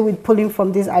thing too with pulling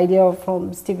from this idea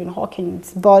from Stephen Hawking,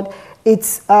 but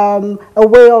it's a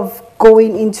way of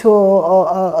going into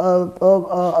a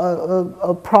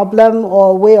problem, or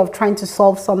a way of trying to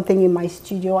solve something in my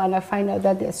studio, and I find out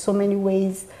that there's so many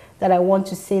ways that I want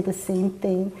to say the same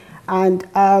thing. And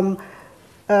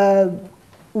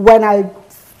when I've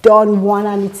done one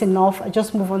and it's enough, I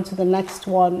just move on to the next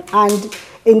one. And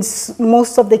in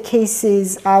most of the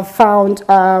cases, I've found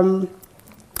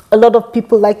a lot of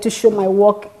people like to show my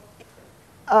work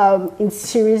in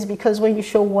series, because when you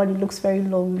show one, it looks very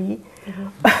lonely.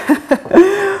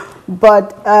 Mm-hmm.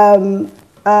 But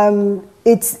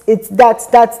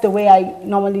that's the way I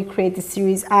normally create the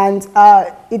series, and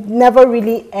it never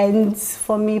really ends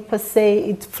for me per se.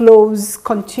 It flows,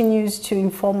 continues to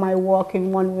inform my work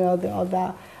in one way or the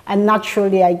other, and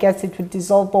naturally, I guess it would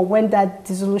dissolve. But when that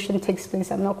dissolution takes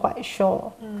place, I'm not quite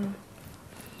sure. Mm.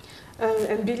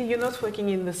 And Billy, you're not working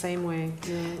in the same way.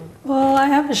 Well, I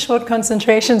have a short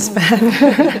concentration span,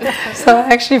 so I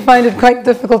actually find it quite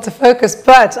difficult to focus.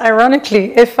 But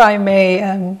ironically, if I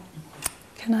may,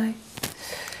 can I?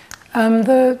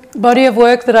 The body of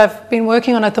work that I've been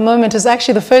working on at the moment is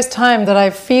actually the first time that I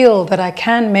feel that I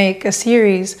can make a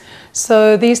series.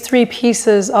 So these 3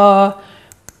 pieces are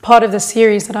part of the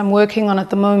series that I'm working on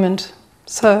at the moment.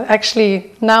 So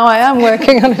actually, now I am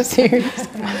working on a series.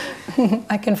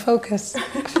 I can focus.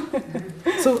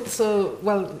 So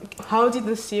well, how did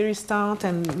the series start,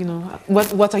 and you know,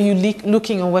 what are you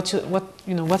looking, or what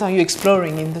are you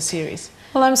exploring in the series?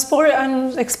 Well, I'm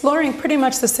exploring pretty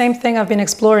much the same thing I've been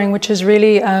exploring, which is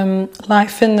really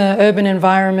life in the urban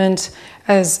environment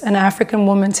as an African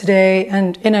woman today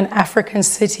and in an African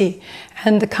city,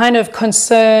 and the kind of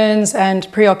concerns and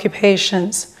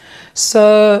preoccupations.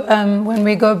 So when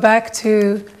we go back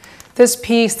to this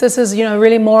piece, this is, you know,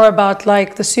 really more about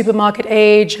like the supermarket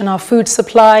age and our food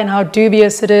supply and how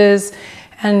dubious it is,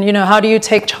 and, you know, how do you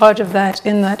take charge of that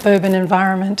in that urban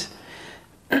environment.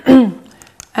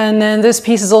 And then this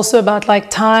piece is also about like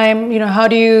time, you know, how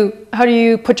do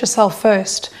you put yourself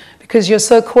first? Because you're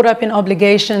so caught up in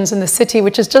obligations in the city,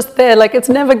 which is just there, like it's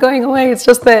never going away, it's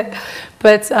just there.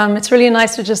 But it's really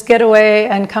nice to just get away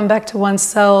and come back to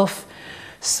oneself.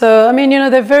 So, I mean, you know,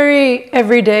 they're very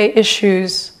everyday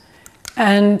issues.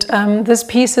 And this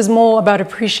piece is more about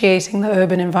appreciating the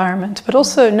urban environment, but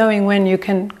also knowing when you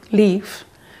can leave.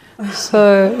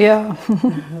 So, yeah.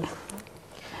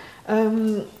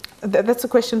 That's a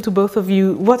question to both of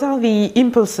you. What are the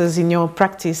impulses in your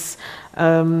practice?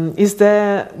 Is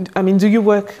there, I mean, do you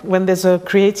work when there's a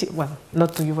creative, well,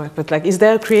 not do you work, but like, is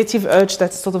there a creative urge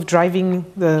that's sort of driving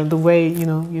the way, you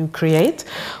know, you create?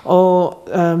 Or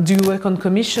do you work on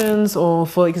commissions or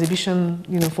for exhibition,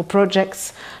 you know, for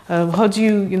projects? How do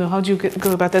you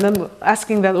go about that? And I'm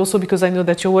asking that also because I know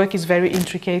that your work is very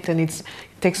intricate and it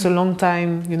takes a long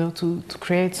time, you know, to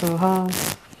create. So how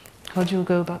do you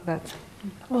go about that?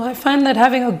 Well, I find that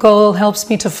having a goal helps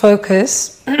me to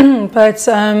focus, but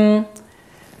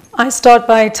I start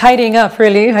by tidying up,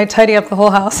 really. I tidy up the whole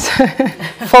house,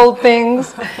 fold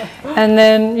things, and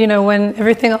then, you know, when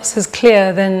everything else is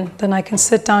clear, then I can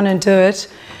sit down and do it.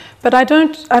 But I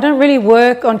don't really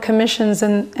work on commissions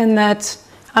in that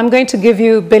I'm going to give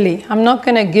you Billy. I'm not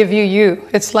going to give you.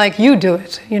 It's like you do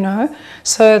it, you know.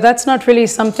 So that's not really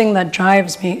something that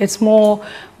drives me. It's more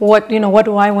what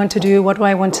do I want to do? What do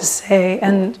I want to say?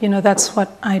 And, you know, that's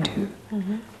what I do.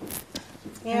 Mm-hmm.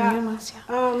 Yeah.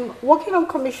 Working on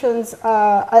commissions,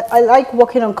 I like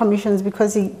working on commissions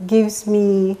because it gives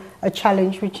me a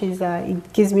challenge, which is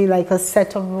it gives me like a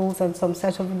set of rules and some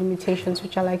set of limitations,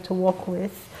 which I like to work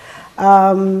with.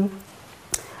 But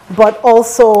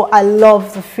also, I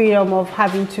love the freedom of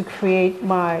having to create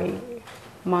my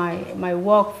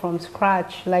work from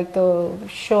scratch. Like the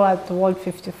show at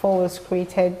 154 was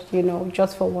created, you know,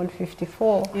 just for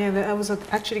 154. Yeah, I was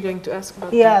actually going to ask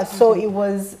about that. Yeah, so it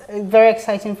was very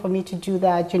exciting for me to do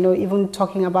that, you know, even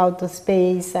talking about the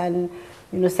space and,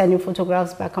 you know, sending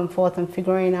photographs back and forth and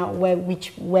figuring out where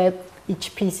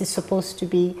each piece is supposed to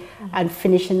be, and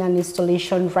finishing an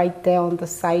installation right there on the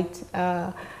site.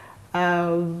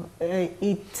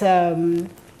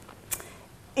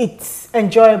 It's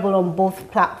enjoyable on both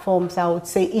platforms, I would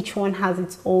say. Each one has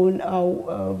its own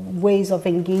ways of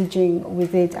engaging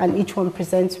with it, and each one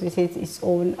presents with it its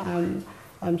own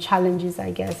challenges,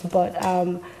 I guess. But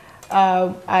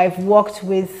I've worked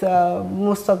with,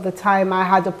 most of the time, I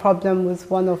had a problem with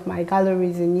one of my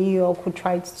galleries in New York who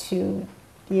tried to,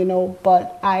 you know,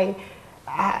 but I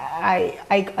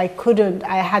couldn't.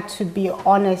 I had to be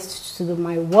honest to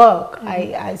my work.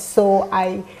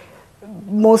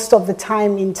 Most of the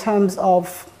time, in terms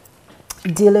of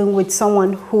dealing with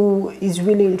someone who is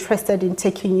really interested in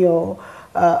taking your,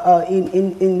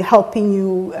 in helping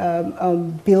you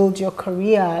build your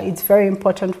career, it's very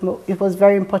important. It was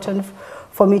very important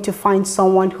for me to find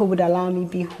someone who would allow me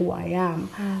be who I am.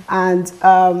 And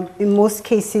in most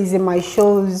cases, in my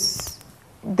shows,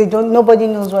 nobody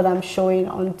knows what I'm showing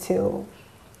until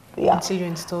you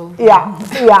install. Yeah.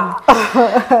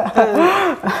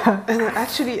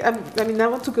 Actually, I mean, I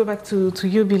want to go back to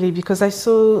you, Billy, because I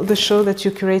saw the show that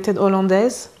you curated,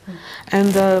 Hollandaise,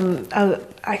 and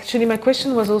actually, my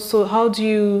question was also, how do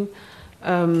you,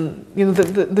 you know,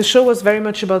 the show was very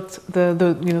much about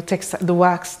the you know, the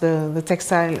wax, the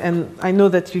textile, and I know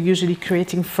that you're usually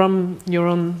creating from your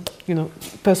own, you know,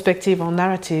 perspective or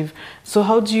narrative. So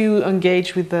how do you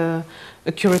engage with a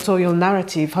curatorial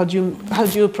narrative? How do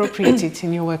you appropriate it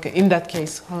in your work? In that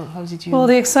case, how did you? Well,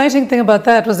 the exciting thing about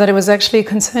that was that it was actually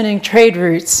concerning trade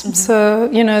routes. So,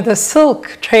 you know, the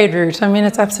silk trade route, I mean,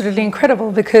 it's absolutely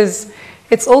incredible because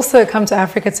it's also come to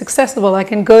Africa. It's accessible. I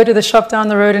can go to the shop down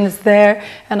the road and it's there,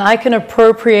 and I can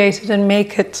appropriate it and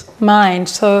make it mine.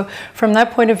 So from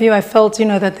that point of view, I felt, you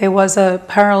know, that there was a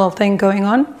parallel thing going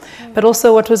on. But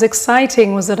also what was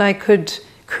exciting was that I could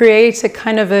create a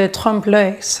kind of a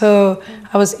trompe-l'œil. So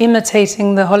I was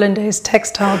imitating the Hollandaise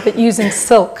textile, but using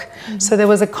silk. So there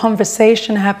was a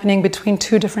conversation happening between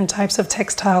two different types of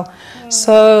textile.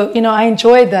 So, you know, I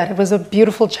enjoyed that. It was a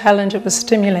beautiful challenge. It was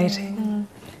stimulating.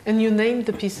 And you named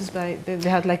the pieces by, they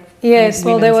had like... Yes,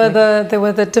 well, there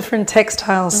were the different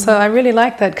textiles. So I really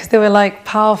liked that because they were like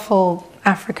powerful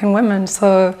African women.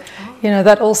 So, you know,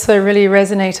 that also really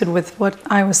resonated with what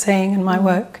I was saying in my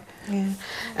work. Yeah.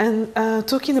 And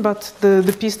talking about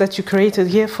the piece that you created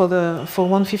here for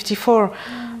 154,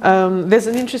 There's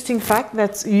an interesting fact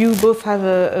that you both have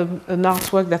an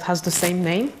artwork that has the same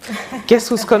name. Guess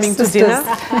who's coming to dinner?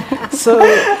 So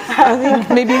I think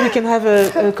maybe we can have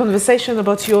a conversation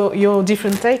about your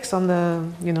different takes on the,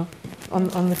 you know,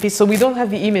 on the piece. So we don't have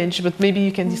the image, but maybe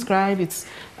you can describe it's.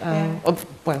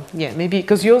 Well, yeah, maybe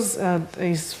because yours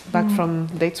is back from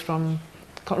dates from.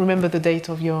 Can't remember the date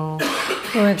of your.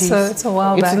 Well, it's a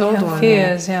while back. It's an old a one. few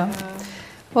years, yeah.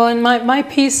 Well, and my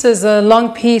piece is a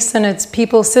long piece, and it's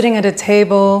people sitting at a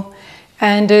table,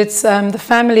 and it's the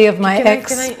family of my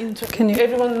ex. Can you?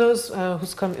 Everyone knows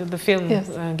who's coming. The film. Yes.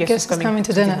 Guess who's coming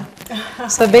to dinner.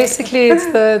 So basically, it's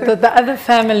the other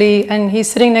family, and he's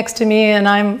sitting next to me, and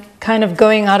I'm kind of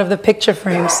going out of the picture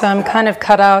frame, so I'm kind of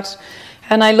cut out,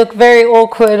 and I look very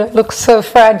awkward. I look so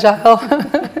fragile.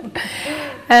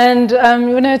 And,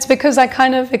 you know, it's because I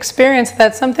kind of experienced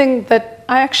that, something that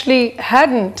I actually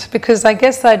hadn't, because I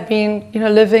guess I'd been, you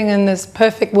know, living in this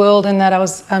perfect world, and that I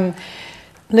was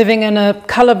living in a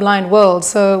colorblind world.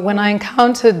 So when I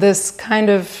encountered this kind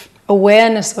of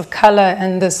awareness of color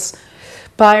and this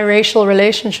biracial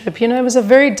relationship, you know, it was a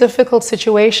very difficult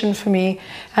situation for me.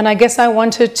 And I guess I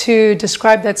wanted to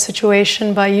describe that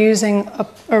situation by using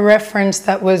a reference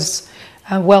that was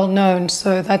well known.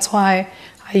 So that's why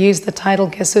I used the title,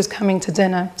 Guess Who's Coming to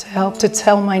Dinner, to help to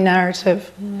tell my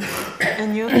narrative.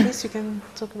 And your piece, you can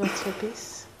talk about your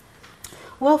piece.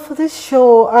 Well, for this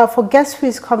show, for Guess Who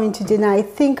Is Coming to Dinner, I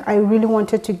think I really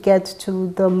wanted to get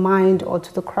to the mind or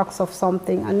to the crux of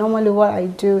something. And normally what I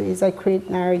do is I create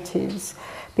narratives,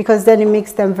 because then it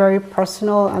makes them very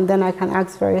personal, and then I can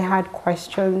ask very hard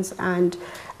questions and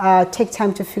take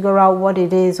time to figure out what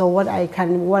it is, or what I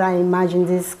imagine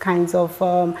these kinds of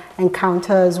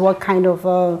encounters, what kind of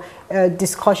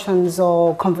discussions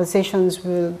or conversations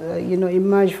will you know,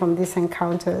 emerge from these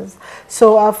encounters.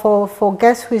 So for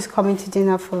Guess Who Is Coming to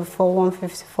Dinner for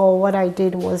 154, what I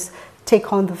did was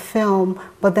take on the film,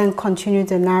 but then continue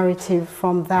the narrative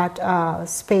from that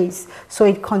space. So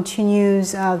it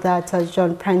continues that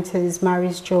John Prentice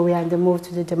marries Joey, and they move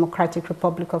to the Democratic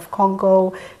Republic of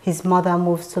Congo. His mother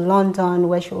moves to London,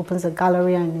 where she opens a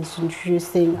gallery and is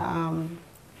introducing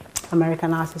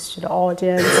American artists to the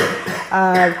audience.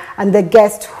 And the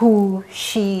guest who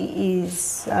she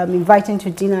is inviting to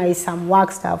dinner is Sam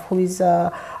Wagstaff, who is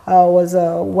was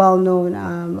a well-known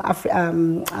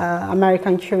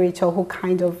American curator who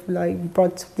kind of like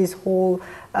brought this whole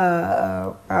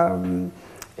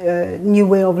new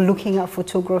way of looking at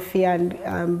photography,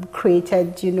 and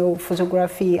created, you know,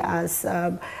 photography as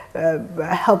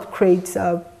helped create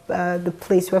the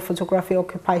place where photography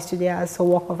occupies today as a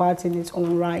work of art in its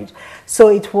own right. So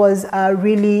it was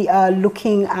really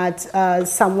looking at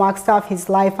Sam Wagstaff, his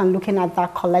life, and looking at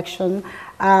that collection,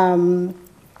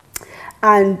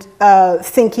 and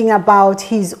thinking about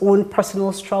his own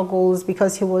personal struggles,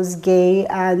 because he was gay,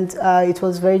 and it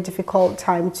was a very difficult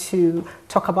time to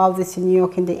talk about this in New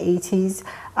York in the 80s.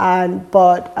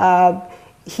 But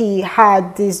he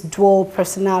had this dual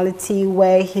personality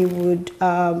where he would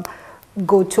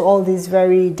go to all these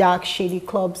very dark, shady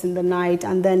clubs in the night,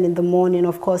 and then in the morning,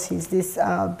 of course, he's this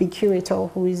big curator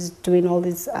who is doing all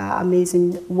this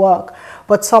amazing work.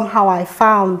 But somehow I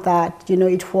found that, you know,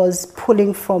 it was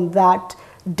pulling from that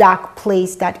dark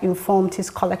place that informed his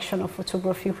collection of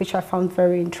photography, which I found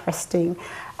very interesting.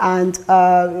 And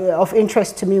of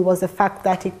interest to me was the fact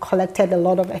that he collected a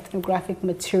lot of ethnographic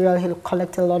material, he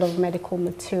collected a lot of medical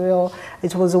material.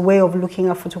 It was a way of looking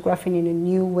at photography in a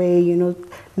new way, you know,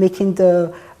 making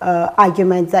the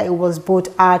argument that it was both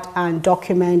art and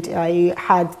document. I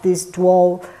had this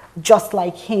dual, just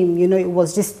like him, you know, it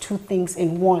was just two things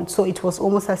in one. So it was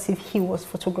almost as if he was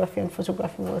photography and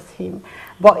photography was him.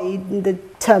 But in the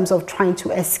terms of trying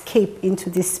to escape into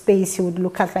this space, he would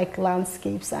look at like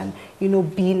landscapes and, you know,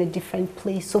 be in a different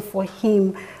place. So for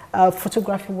him,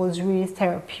 photography was really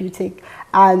therapeutic.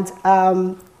 And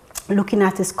looking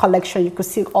at his collection, you could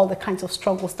see all the kinds of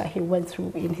struggles that he went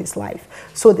through in his life.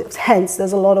 So hence,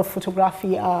 there's a lot of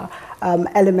photography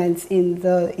elements in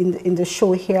the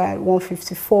show here at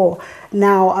 154.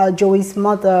 Now, Joey's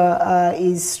mother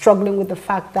is struggling with the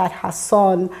fact that her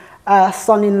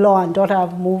son-in-law and daughter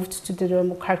have moved to the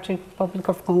Democratic Republic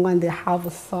of Congo, and they have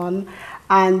a son,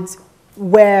 and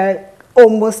where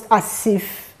almost as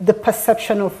if the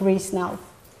perception of race now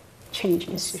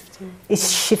changes. It's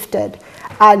shifted,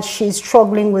 and she's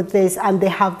struggling with this, and they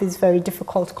have these very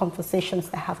difficult conversations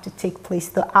that have to take place.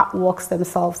 The artworks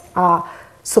themselves are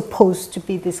supposed to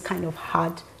be this kind of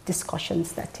hard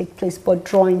discussions that take place, but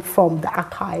drawing from the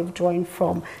archive, drawing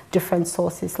from different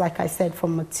sources, like I said,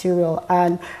 from material,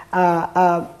 and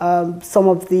some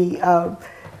of the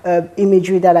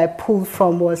imagery that I pulled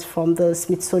from was from the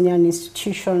Smithsonian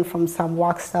Institution, from Sam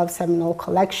Wagstaff's seminal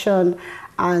collection,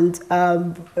 and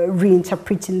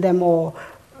reinterpreting them, or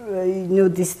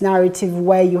this narrative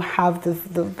where you have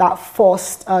that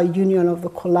forced union of the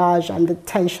collage and the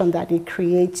tension that it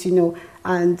creates,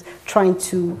 and trying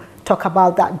to talk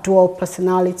about that dual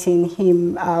personality in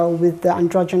him with the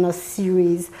Androgynous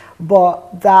series,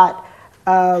 but that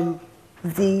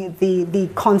the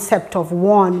concept of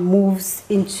one moves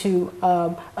into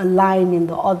a line in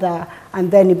the other,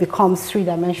 and then it becomes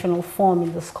three-dimensional form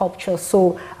in the sculpture.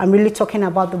 So I'm really talking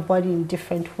about the body in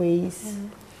different ways.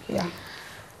 Yeah.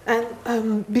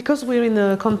 And because we're in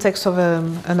the context of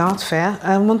an art fair,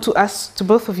 I want to ask to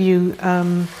both of you,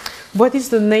 what is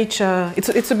the nature,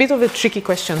 it's a bit of a tricky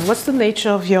question, what's the nature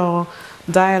of your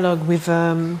dialogue with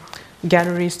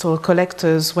gallerists or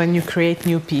collectors when you create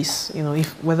new piece,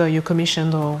 whether you're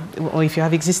commissioned or if you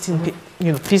have existing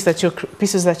pieces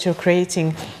that you're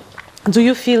creating? Do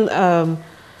you feel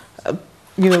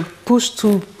pushed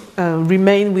to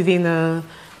remain within a,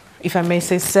 if I may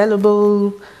say,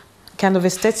 sellable kind of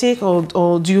aesthetic,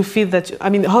 or do you feel that,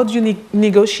 how do you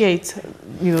negotiate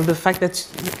the fact that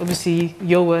obviously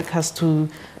your work has to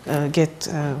get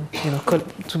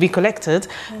to be collected,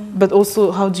 but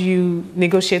also how do you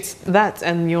negotiate that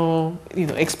and your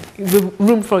the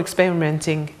room for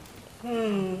experimenting?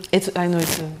 I know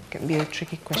it can be a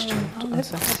tricky question to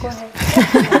answer. Go ahead.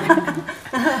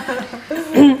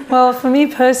 Well, for me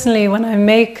personally, when I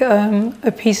make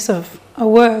a piece of a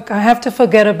work, I have to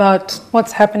forget about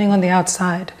what's happening on the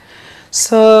outside.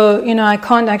 So, I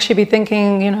can't actually be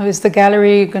thinking, is the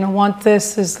gallery going to want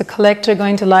this? Is the collector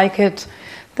going to like it?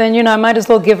 Then, I might as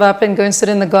well give up and go and sit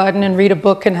in the garden and read a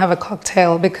book and have a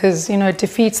cocktail, because, it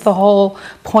defeats the whole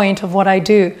point of what I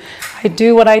do. I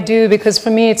do what I do because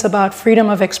for me it's about freedom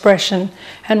of expression.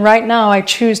 And right now I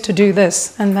choose to do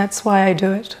this, and that's why I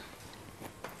do it.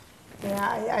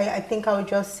 Yeah, I think I would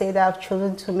just say that I've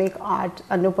chosen to make art,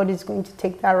 and nobody's going to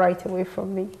take that right away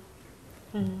from me.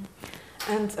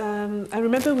 And I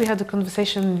remember we had a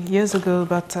conversation years ago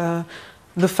about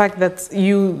the fact that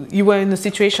you were in a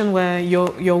situation where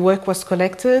your work was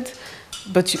collected,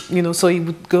 but so it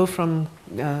would go from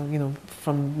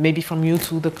from you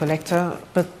to the collector,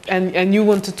 and you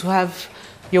wanted to have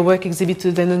your work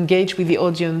exhibited and engage with the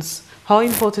audience. How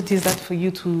important is that for you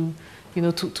to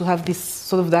to have this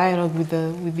sort of dialogue with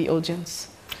the audience?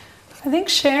 I think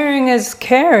sharing is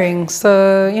caring.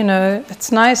 So,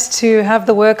 it's nice to have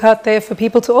the work out there for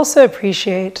people to also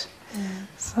appreciate.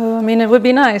 So, it would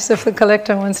be nice if the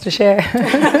collector wants to share.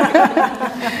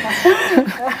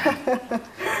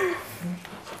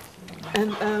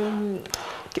 And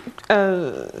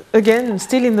again,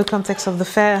 still in the context of the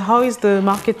fair, how is the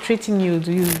market treating you?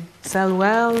 Do you sell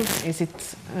well? Is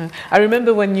it? I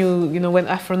remember when when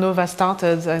Afronova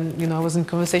started, and I was in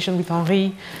conversation with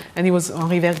Henri, and he was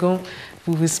Henri Vergon,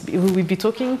 who will be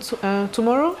talking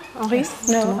tomorrow. Henri?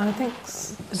 No, I think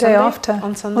the day after.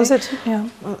 On Sunday. Was it? Yeah.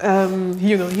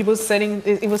 He was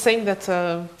saying that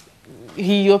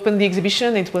he opened the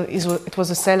exhibition. It was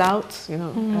a sellout.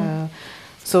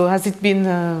 So has it been,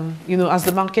 has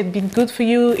the market been good for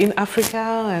you in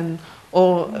Africa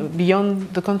or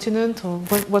beyond the continent? Or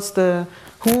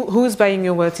who is buying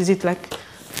your work? Is it like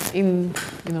in,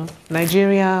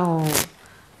 Nigeria or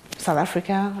South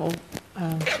Africa or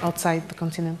outside the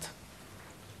continent?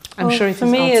 I'm sure it is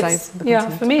outside the continent. Yeah,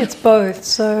 for me it's both.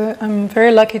 So I'm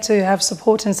very lucky to have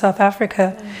support in South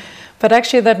Africa. But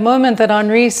actually that moment that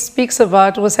Henri speaks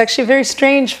about was actually very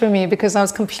strange for me, because I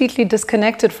was completely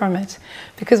disconnected from it.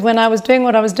 Because when I was doing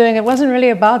what I was doing, it wasn't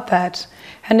really about that.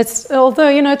 And although,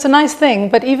 it's a nice thing,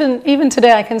 but even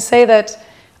today I can say that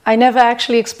I never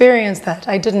actually experienced that.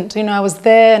 I didn't. I was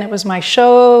there and it was my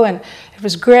show and it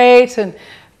was great,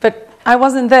 but I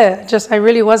wasn't there. I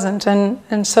really wasn't.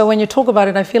 And so when you talk about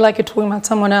it, I feel like you're talking about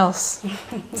someone else.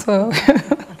 So...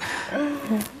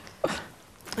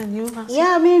 And you, Marcia?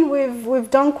 Yeah, we've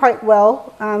done quite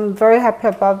well. I'm very happy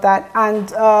about that. And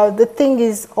the thing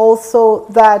is also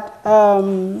that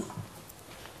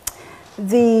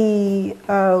there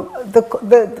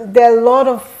are a lot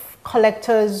of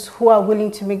collectors who are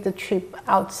willing to make the trip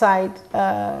outside,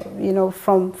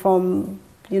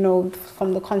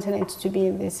 from the continent to be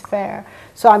in this fair.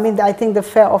 So I think the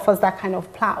fair offers that kind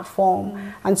of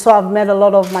platform. And so I've met a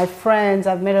lot of my friends,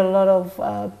 I've met a lot of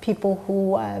people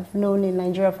who I've known in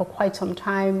Nigeria for quite some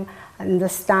time, and the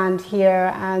stand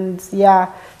here, and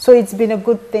so it's been a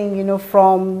good thing,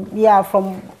 from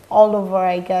all over,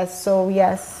 I guess. So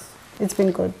yes, it's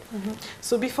been good.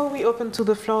 So before we open to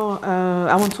the floor,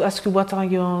 I want to ask you, what are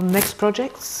your next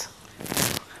projects?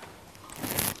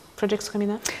 projects coming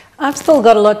up? I've still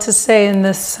got a lot to say in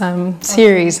this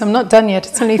series. I'm not done yet.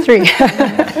 It's only 3.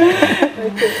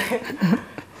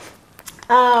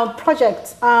 Projects.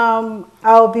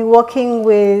 I'll be working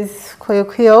with Kuyo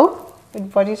Kuyo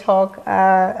with Body Talk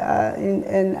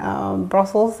in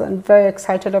Brussels. I'm very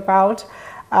excited about.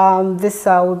 This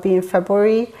will be in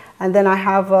February. And then I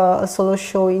have a solo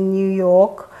show in New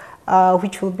York,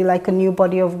 which will be like a new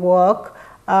body of work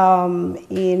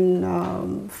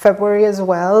in February as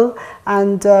well.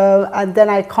 And then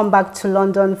I come back to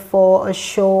London for a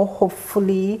show,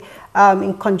 hopefully,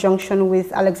 in conjunction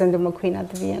with Alexander McQueen at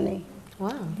the V&A.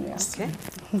 Wow, Yes. okay.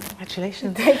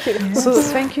 Congratulations. Thank you. So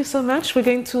thank you so much. We're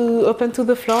going to open to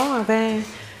the floor. Are there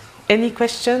any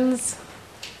questions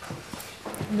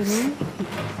in the room?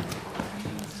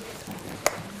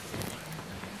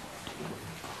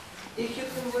 If you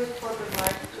can wait for the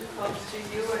mic to come to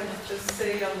you and just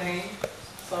say your name.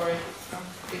 Sorry, I'm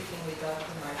speaking without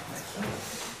the mic myself.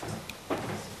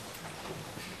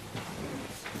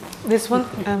 There's one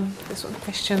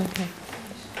question here.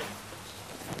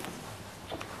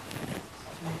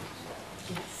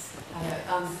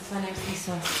 My name is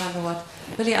Lisa Vanderwatt.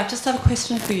 Billy, I just have a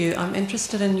question for you. I'm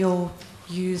interested in your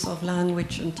use of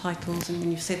language and titles,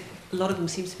 and you said a lot of them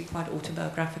seems to be quite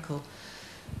autobiographical.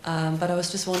 But I was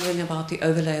just wondering about the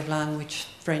overlay of language,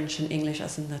 French and English,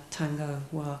 as in the tango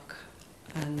work,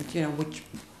 and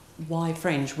why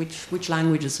French? Which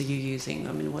languages are you using?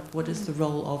 I mean, what is the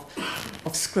role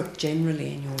of script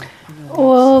generally in your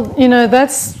Well,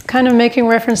 that's kind of making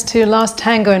reference to Last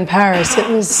Tango in Paris. It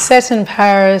was set in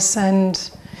Paris,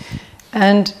 and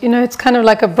it's kind of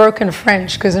like a broken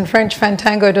French, because in French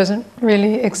fantango doesn't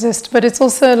really exist, but it's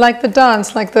also like the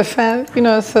dance, like the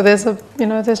so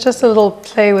there's just a little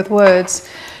play with words.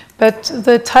 But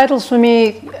the titles for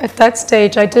me at that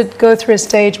stage, I did go through a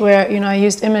stage where I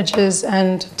used images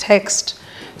and text,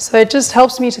 so it just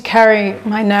helps me to carry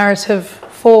my narrative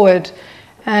forward.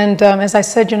 And as I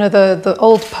said, the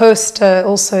old poster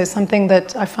also is something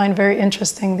that I find very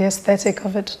interesting, the aesthetic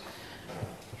of it.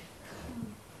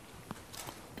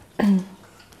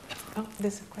 Oh,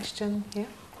 there's a question here.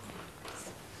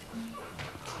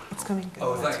 It's coming.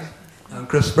 Oh, thanks. I'm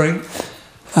Chris Spring.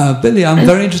 Billy, I'm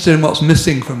very interested in what's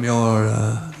missing from your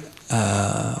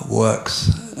works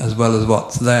as well as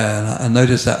what's there. And I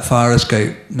noticed that fire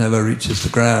escape never reaches the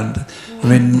ground. I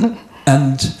mean,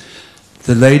 and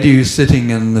the lady who's sitting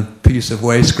in the piece of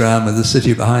waste ground with the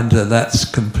city behind her, that's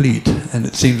complete. And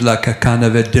it seems like a kind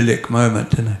of idyllic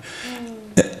moment,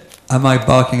 Am I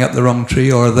barking up the wrong tree,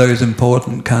 or are those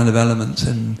important kind of elements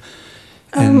and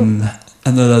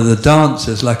the dance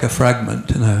is like a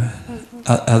fragment,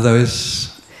 Are those?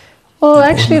 Well,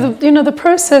 actually, the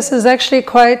process is actually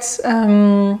quite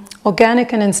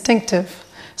organic and instinctive.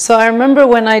 So I remember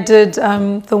when I did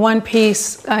the one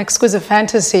piece, Exquisite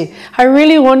Fantasy, I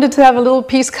really wanted to have a little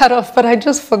piece cut off, but I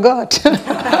just forgot.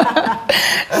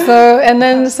 And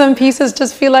then some pieces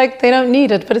just feel like they don't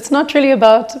need it, but it's not really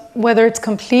about whether it's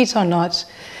complete or not.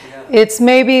 Yeah. It's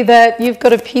maybe that you've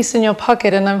got a piece in your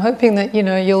pocket, and I'm hoping that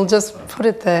you'll just put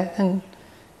it there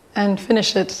and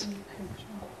finish it.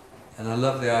 And I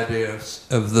love the idea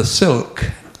of the silk,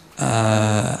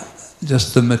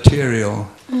 just the material.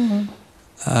 Mm-hmm.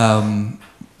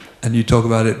 And you talk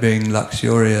about it being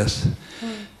luxurious.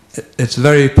 It's a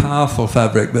very powerful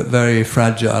fabric, but very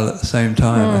fragile at the same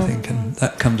time, I think, and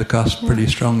that comes across pretty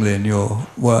strongly in your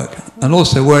work. And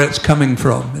also where it's coming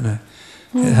from,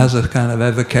 It has a kind of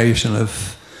evocation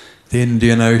of the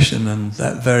Indian Ocean and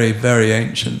that very, very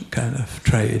ancient kind of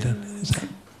trade.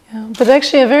 Yeah, but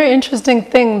actually a very interesting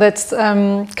thing that's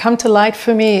come to light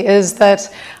for me is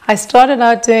that I started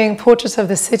out doing portraits of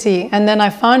the city, and then I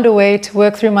found a way to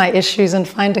work through my issues and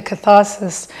find a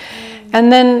catharsis. And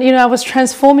then, I was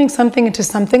transforming something into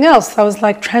something else. I was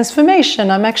like, transformation.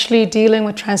 I'm actually dealing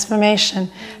with transformation.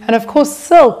 And of course,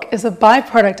 silk is a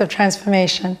byproduct of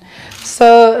transformation.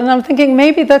 So, and I'm thinking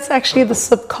maybe that's actually the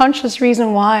subconscious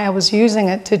reason why I was using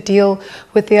it, to deal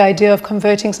with the idea of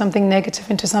converting something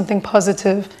negative into something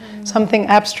positive, something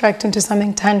abstract into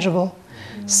something tangible.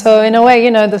 So in a way,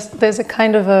 there's a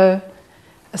kind of a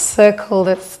circle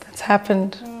that's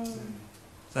happened.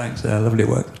 Thanks, lovely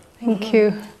work. Thank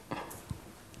you.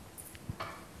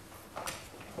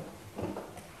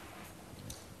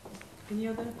 Any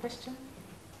other question?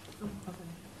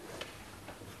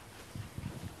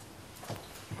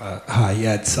 Hi,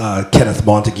 it's Kenneth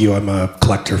Montague. I'm a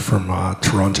collector from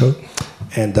Toronto.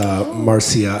 And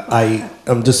Marcia,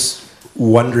 I'm just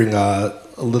wondering a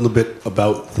little bit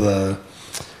about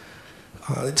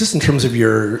just in terms of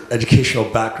your educational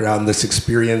background, this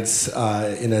experience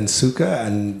in Nsukka,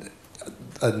 and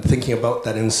thinking about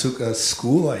that in Nsukka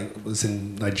school. I was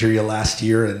in Nigeria last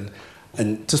year,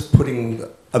 and just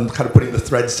I'm kind of putting the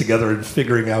threads together and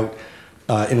figuring out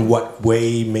in what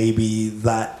way maybe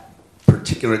that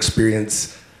particular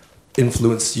experience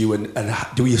influenced you, and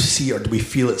do you see or do we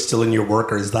feel it still in your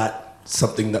work, or is that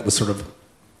something that was sort of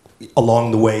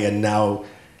along the way and now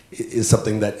is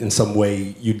something that in some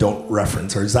way you don't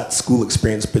reference, or has that school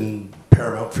experience been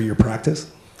paramount for your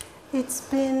practice? It's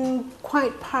been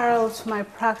quite parallel to my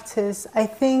practice. I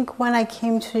think when I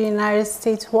came to the United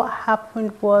States, what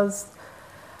happened was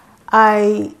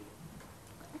I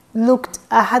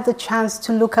had the chance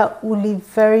to look at Uli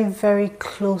very, very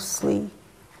closely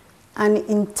and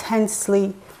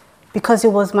intensely because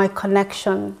it was my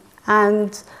connection.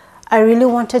 And I really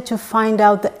wanted to find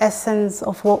out the essence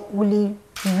of what Uli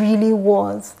really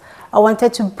was. I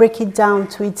wanted to break it down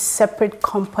to its separate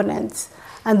components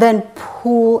and then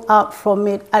pull out from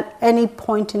it at any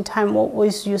point in time what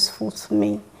was useful to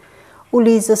me.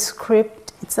 Uli is a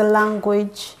script, it's a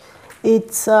language,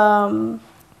 it's,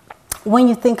 when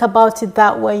you think about it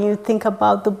that way, you think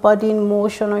about the body in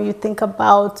motion, or you think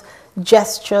about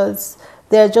gestures,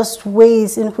 there are just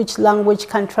ways in which language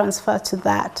can transfer to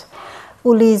that.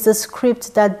 Uli is a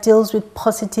script that deals with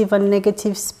positive and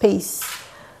negative space.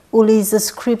 Uli is a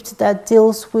script that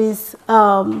deals with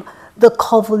the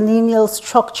curvilineal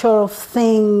structure of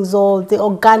things or the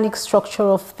organic structure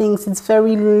of things. It's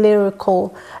very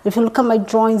lyrical. If you look at my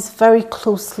drawings very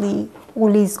closely,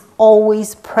 Uli is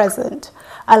always present.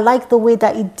 I like the way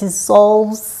that it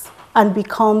dissolves and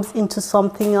becomes into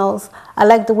something else. I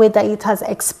like the way that it has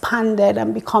expanded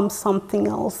and become something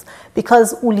else,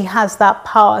 because Uli has that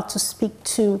power to speak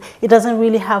to. It doesn't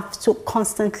really have to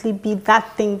constantly be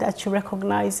that thing that you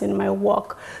recognize in my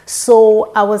work.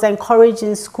 So I was encouraged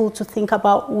in school to think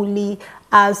about Uli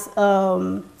as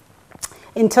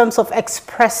in terms of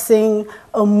expressing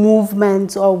a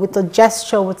movement, or with a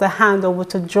gesture, with a hand, or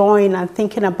with a drawing, and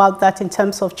thinking about that in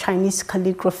terms of Chinese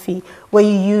calligraphy, where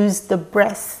you use the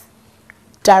breath,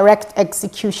 direct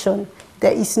execution.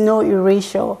 There is no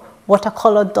erasure.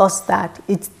 Watercolor does that.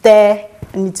 It's there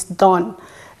and it's done.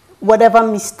 Whatever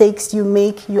mistakes you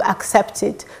make, you accept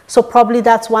it. So probably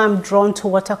that's why I'm drawn to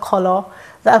watercolor.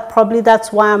 Probably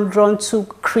that's why I'm drawn to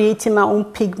creating my own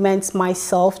pigments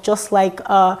myself, just like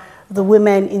the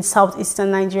women in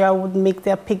southeastern Nigeria would make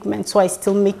their pigments. So I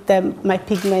still make my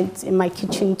pigments in my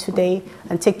kitchen today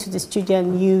and take to the studio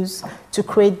and use to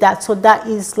create that. So that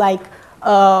is like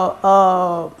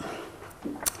a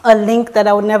link that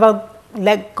I would never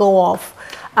let go of.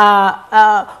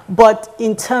 But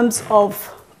in terms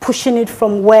of pushing it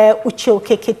from where Uche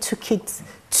Okeke took it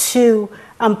to,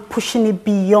 pushing it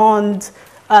beyond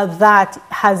that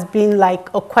has been like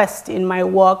a quest in my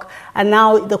work. And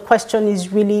now the question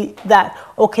is really that,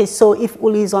 okay, so if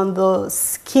Uli is on the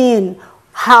skin,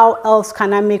 how else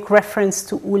can I make reference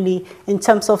to Uli in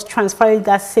terms of transferring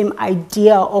that same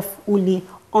idea of Uli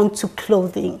onto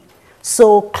clothing?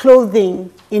 So clothing,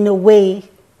 in a way,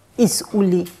 is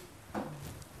Uli.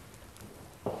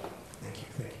 Thank you.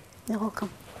 You're welcome.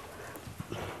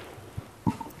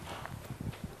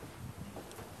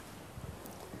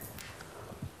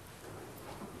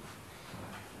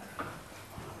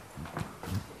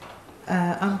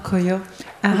 I'm Koyo.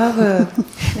 I have a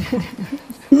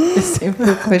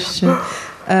simple question.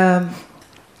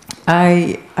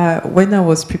 When I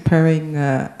was preparing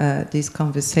these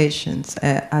conversations,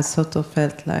 I sort of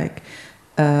felt like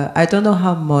I don't know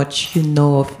how much you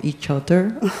know of each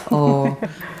other, or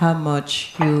how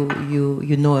much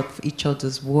you know of each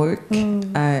other's work.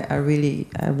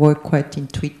 I work quite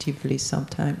intuitively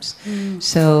sometimes.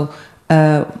 So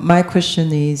my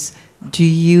question is, do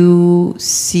you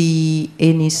see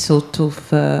any sort of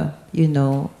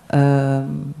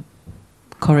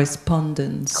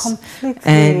correspondence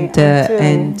and a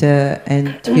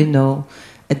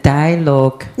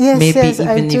dialogue? Yes, maybe yes,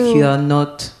 even if you are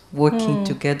not working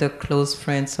together, close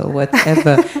friends or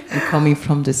whatever, and coming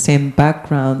from the same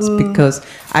backgrounds, because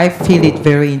I feel it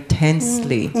very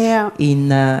intensely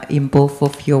in both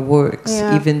of your works,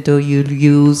 even though you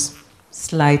use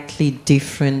slightly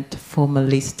different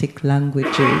formalistic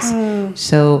languages.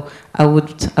 So I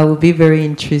would be very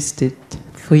interested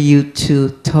for you to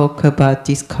talk about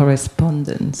this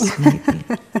correspondence, maybe.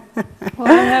 Well,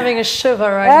 I'm having a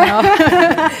shiver right now.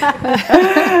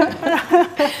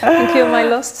 Think you're my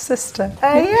lost sister.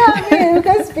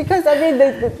 Because I mean,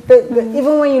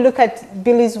 even when you look at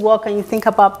Billy's work and you think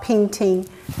about painting,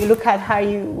 you look at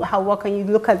her work and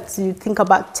you think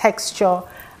about texture.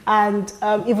 And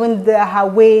even her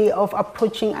way of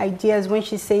approaching ideas, when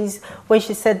she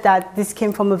said that this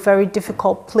came from a very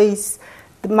difficult place,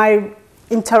 my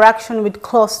interaction with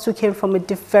cloths too came from a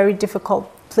very difficult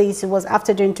place. It was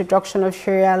after the introduction of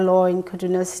Sharia law in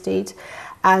Kaduna State,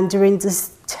 and during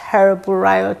this terrible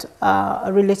riot, a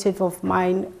relative of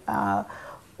mine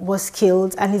was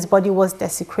killed and his body was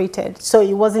desecrated. So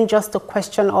it wasn't just a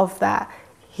question of that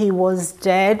he was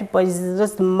dead, but it's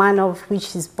just the manner of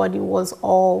which his body was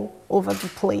all over the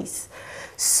place.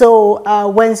 So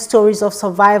when stories of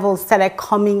survival started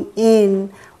coming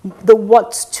in,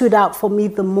 what stood out for me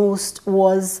the most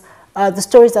was the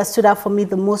stories that stood out for me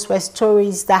the most were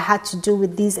stories that had to do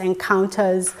with these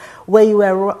encounters where you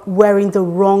were wearing the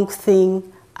wrong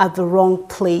thing at the wrong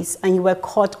place and you were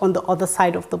caught on the other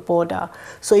side of the border.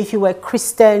 So if you were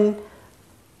Christian,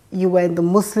 you were in the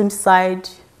Muslim side,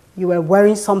 you were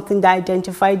wearing something that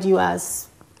identified you as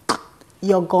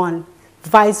you're gone,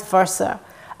 vice versa.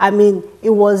 I mean,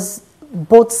 it was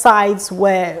both sides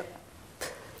were,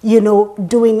 you know,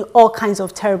 doing all kinds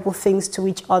of terrible things to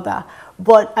each other.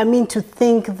 But I mean, to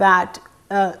think that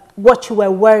what you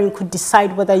were wearing could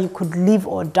decide whether you could live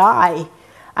or die.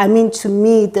 I mean, to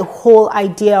me, the whole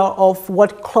idea of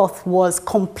what cloth was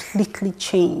completely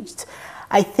changed.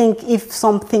 I think if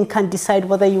something can decide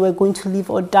whether you are going to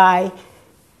live or die,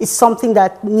 it's something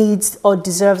that needs or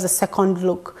deserves a second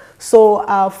look. So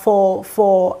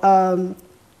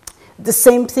the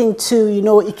same thing too, you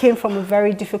know, it came from a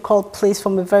very difficult place,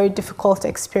 from a very difficult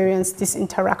experience, this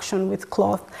interaction with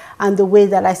cloth, and the way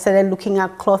that I started looking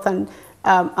at cloth and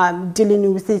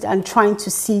dealing with it and trying to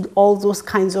see all those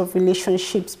kinds of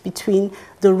relationships between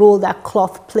the role that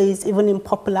cloth plays, even in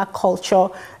popular culture.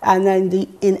 And then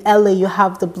in LA, you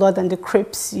have the Blood and the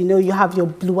Crips, you know, you have your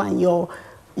blue and your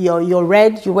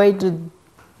red, you wear the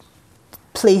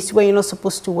place where you're not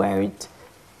supposed to wear it,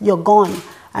 you're gone.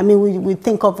 I mean, we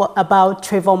think about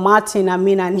Trayvon Martin, I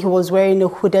mean, and he was wearing a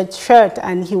hooded shirt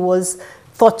and he was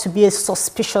thought to be a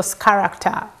suspicious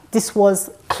character. This was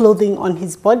clothing on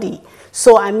his body.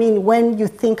 So, I mean, when you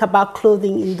think about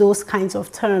clothing in those kinds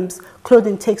of terms,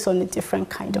 clothing takes on a different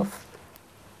kind of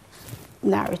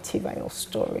narrative or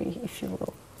story, if you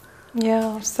will.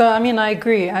 Yeah, so, I mean, I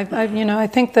agree. I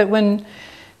think that when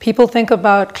people think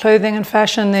about clothing and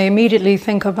fashion, they immediately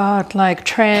think about like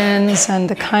trends and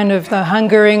the kind of the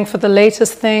hungering for the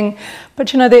latest thing.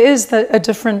 But, you know, there is a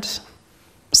different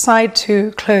side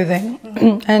to clothing.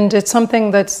 And it's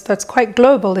something that's quite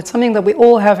global. It's something that we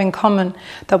all have in common,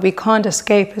 that we can't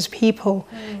escape as people,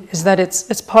 is that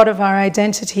it's part of our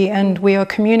identity and we are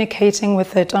communicating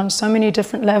with it on so many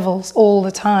different levels all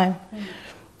the time.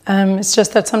 It's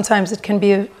just that sometimes it can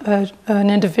be an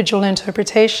individual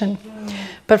interpretation.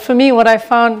 But for me, what I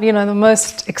found, you know, the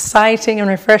most exciting and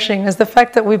refreshing is the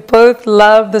fact that we both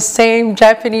love the same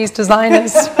Japanese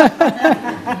designers.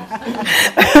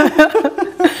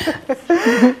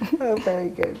 Oh, very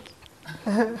good.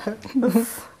 Are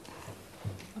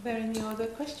there any other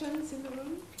questions in the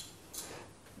room?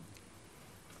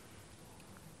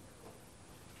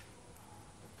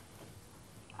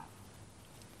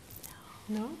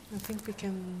 No? I think we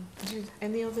can do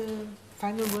any other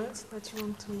final words that you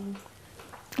want to...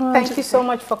 Thank you so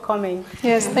much for coming.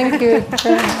 Yes, thank you very much.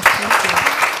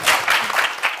 Thank you.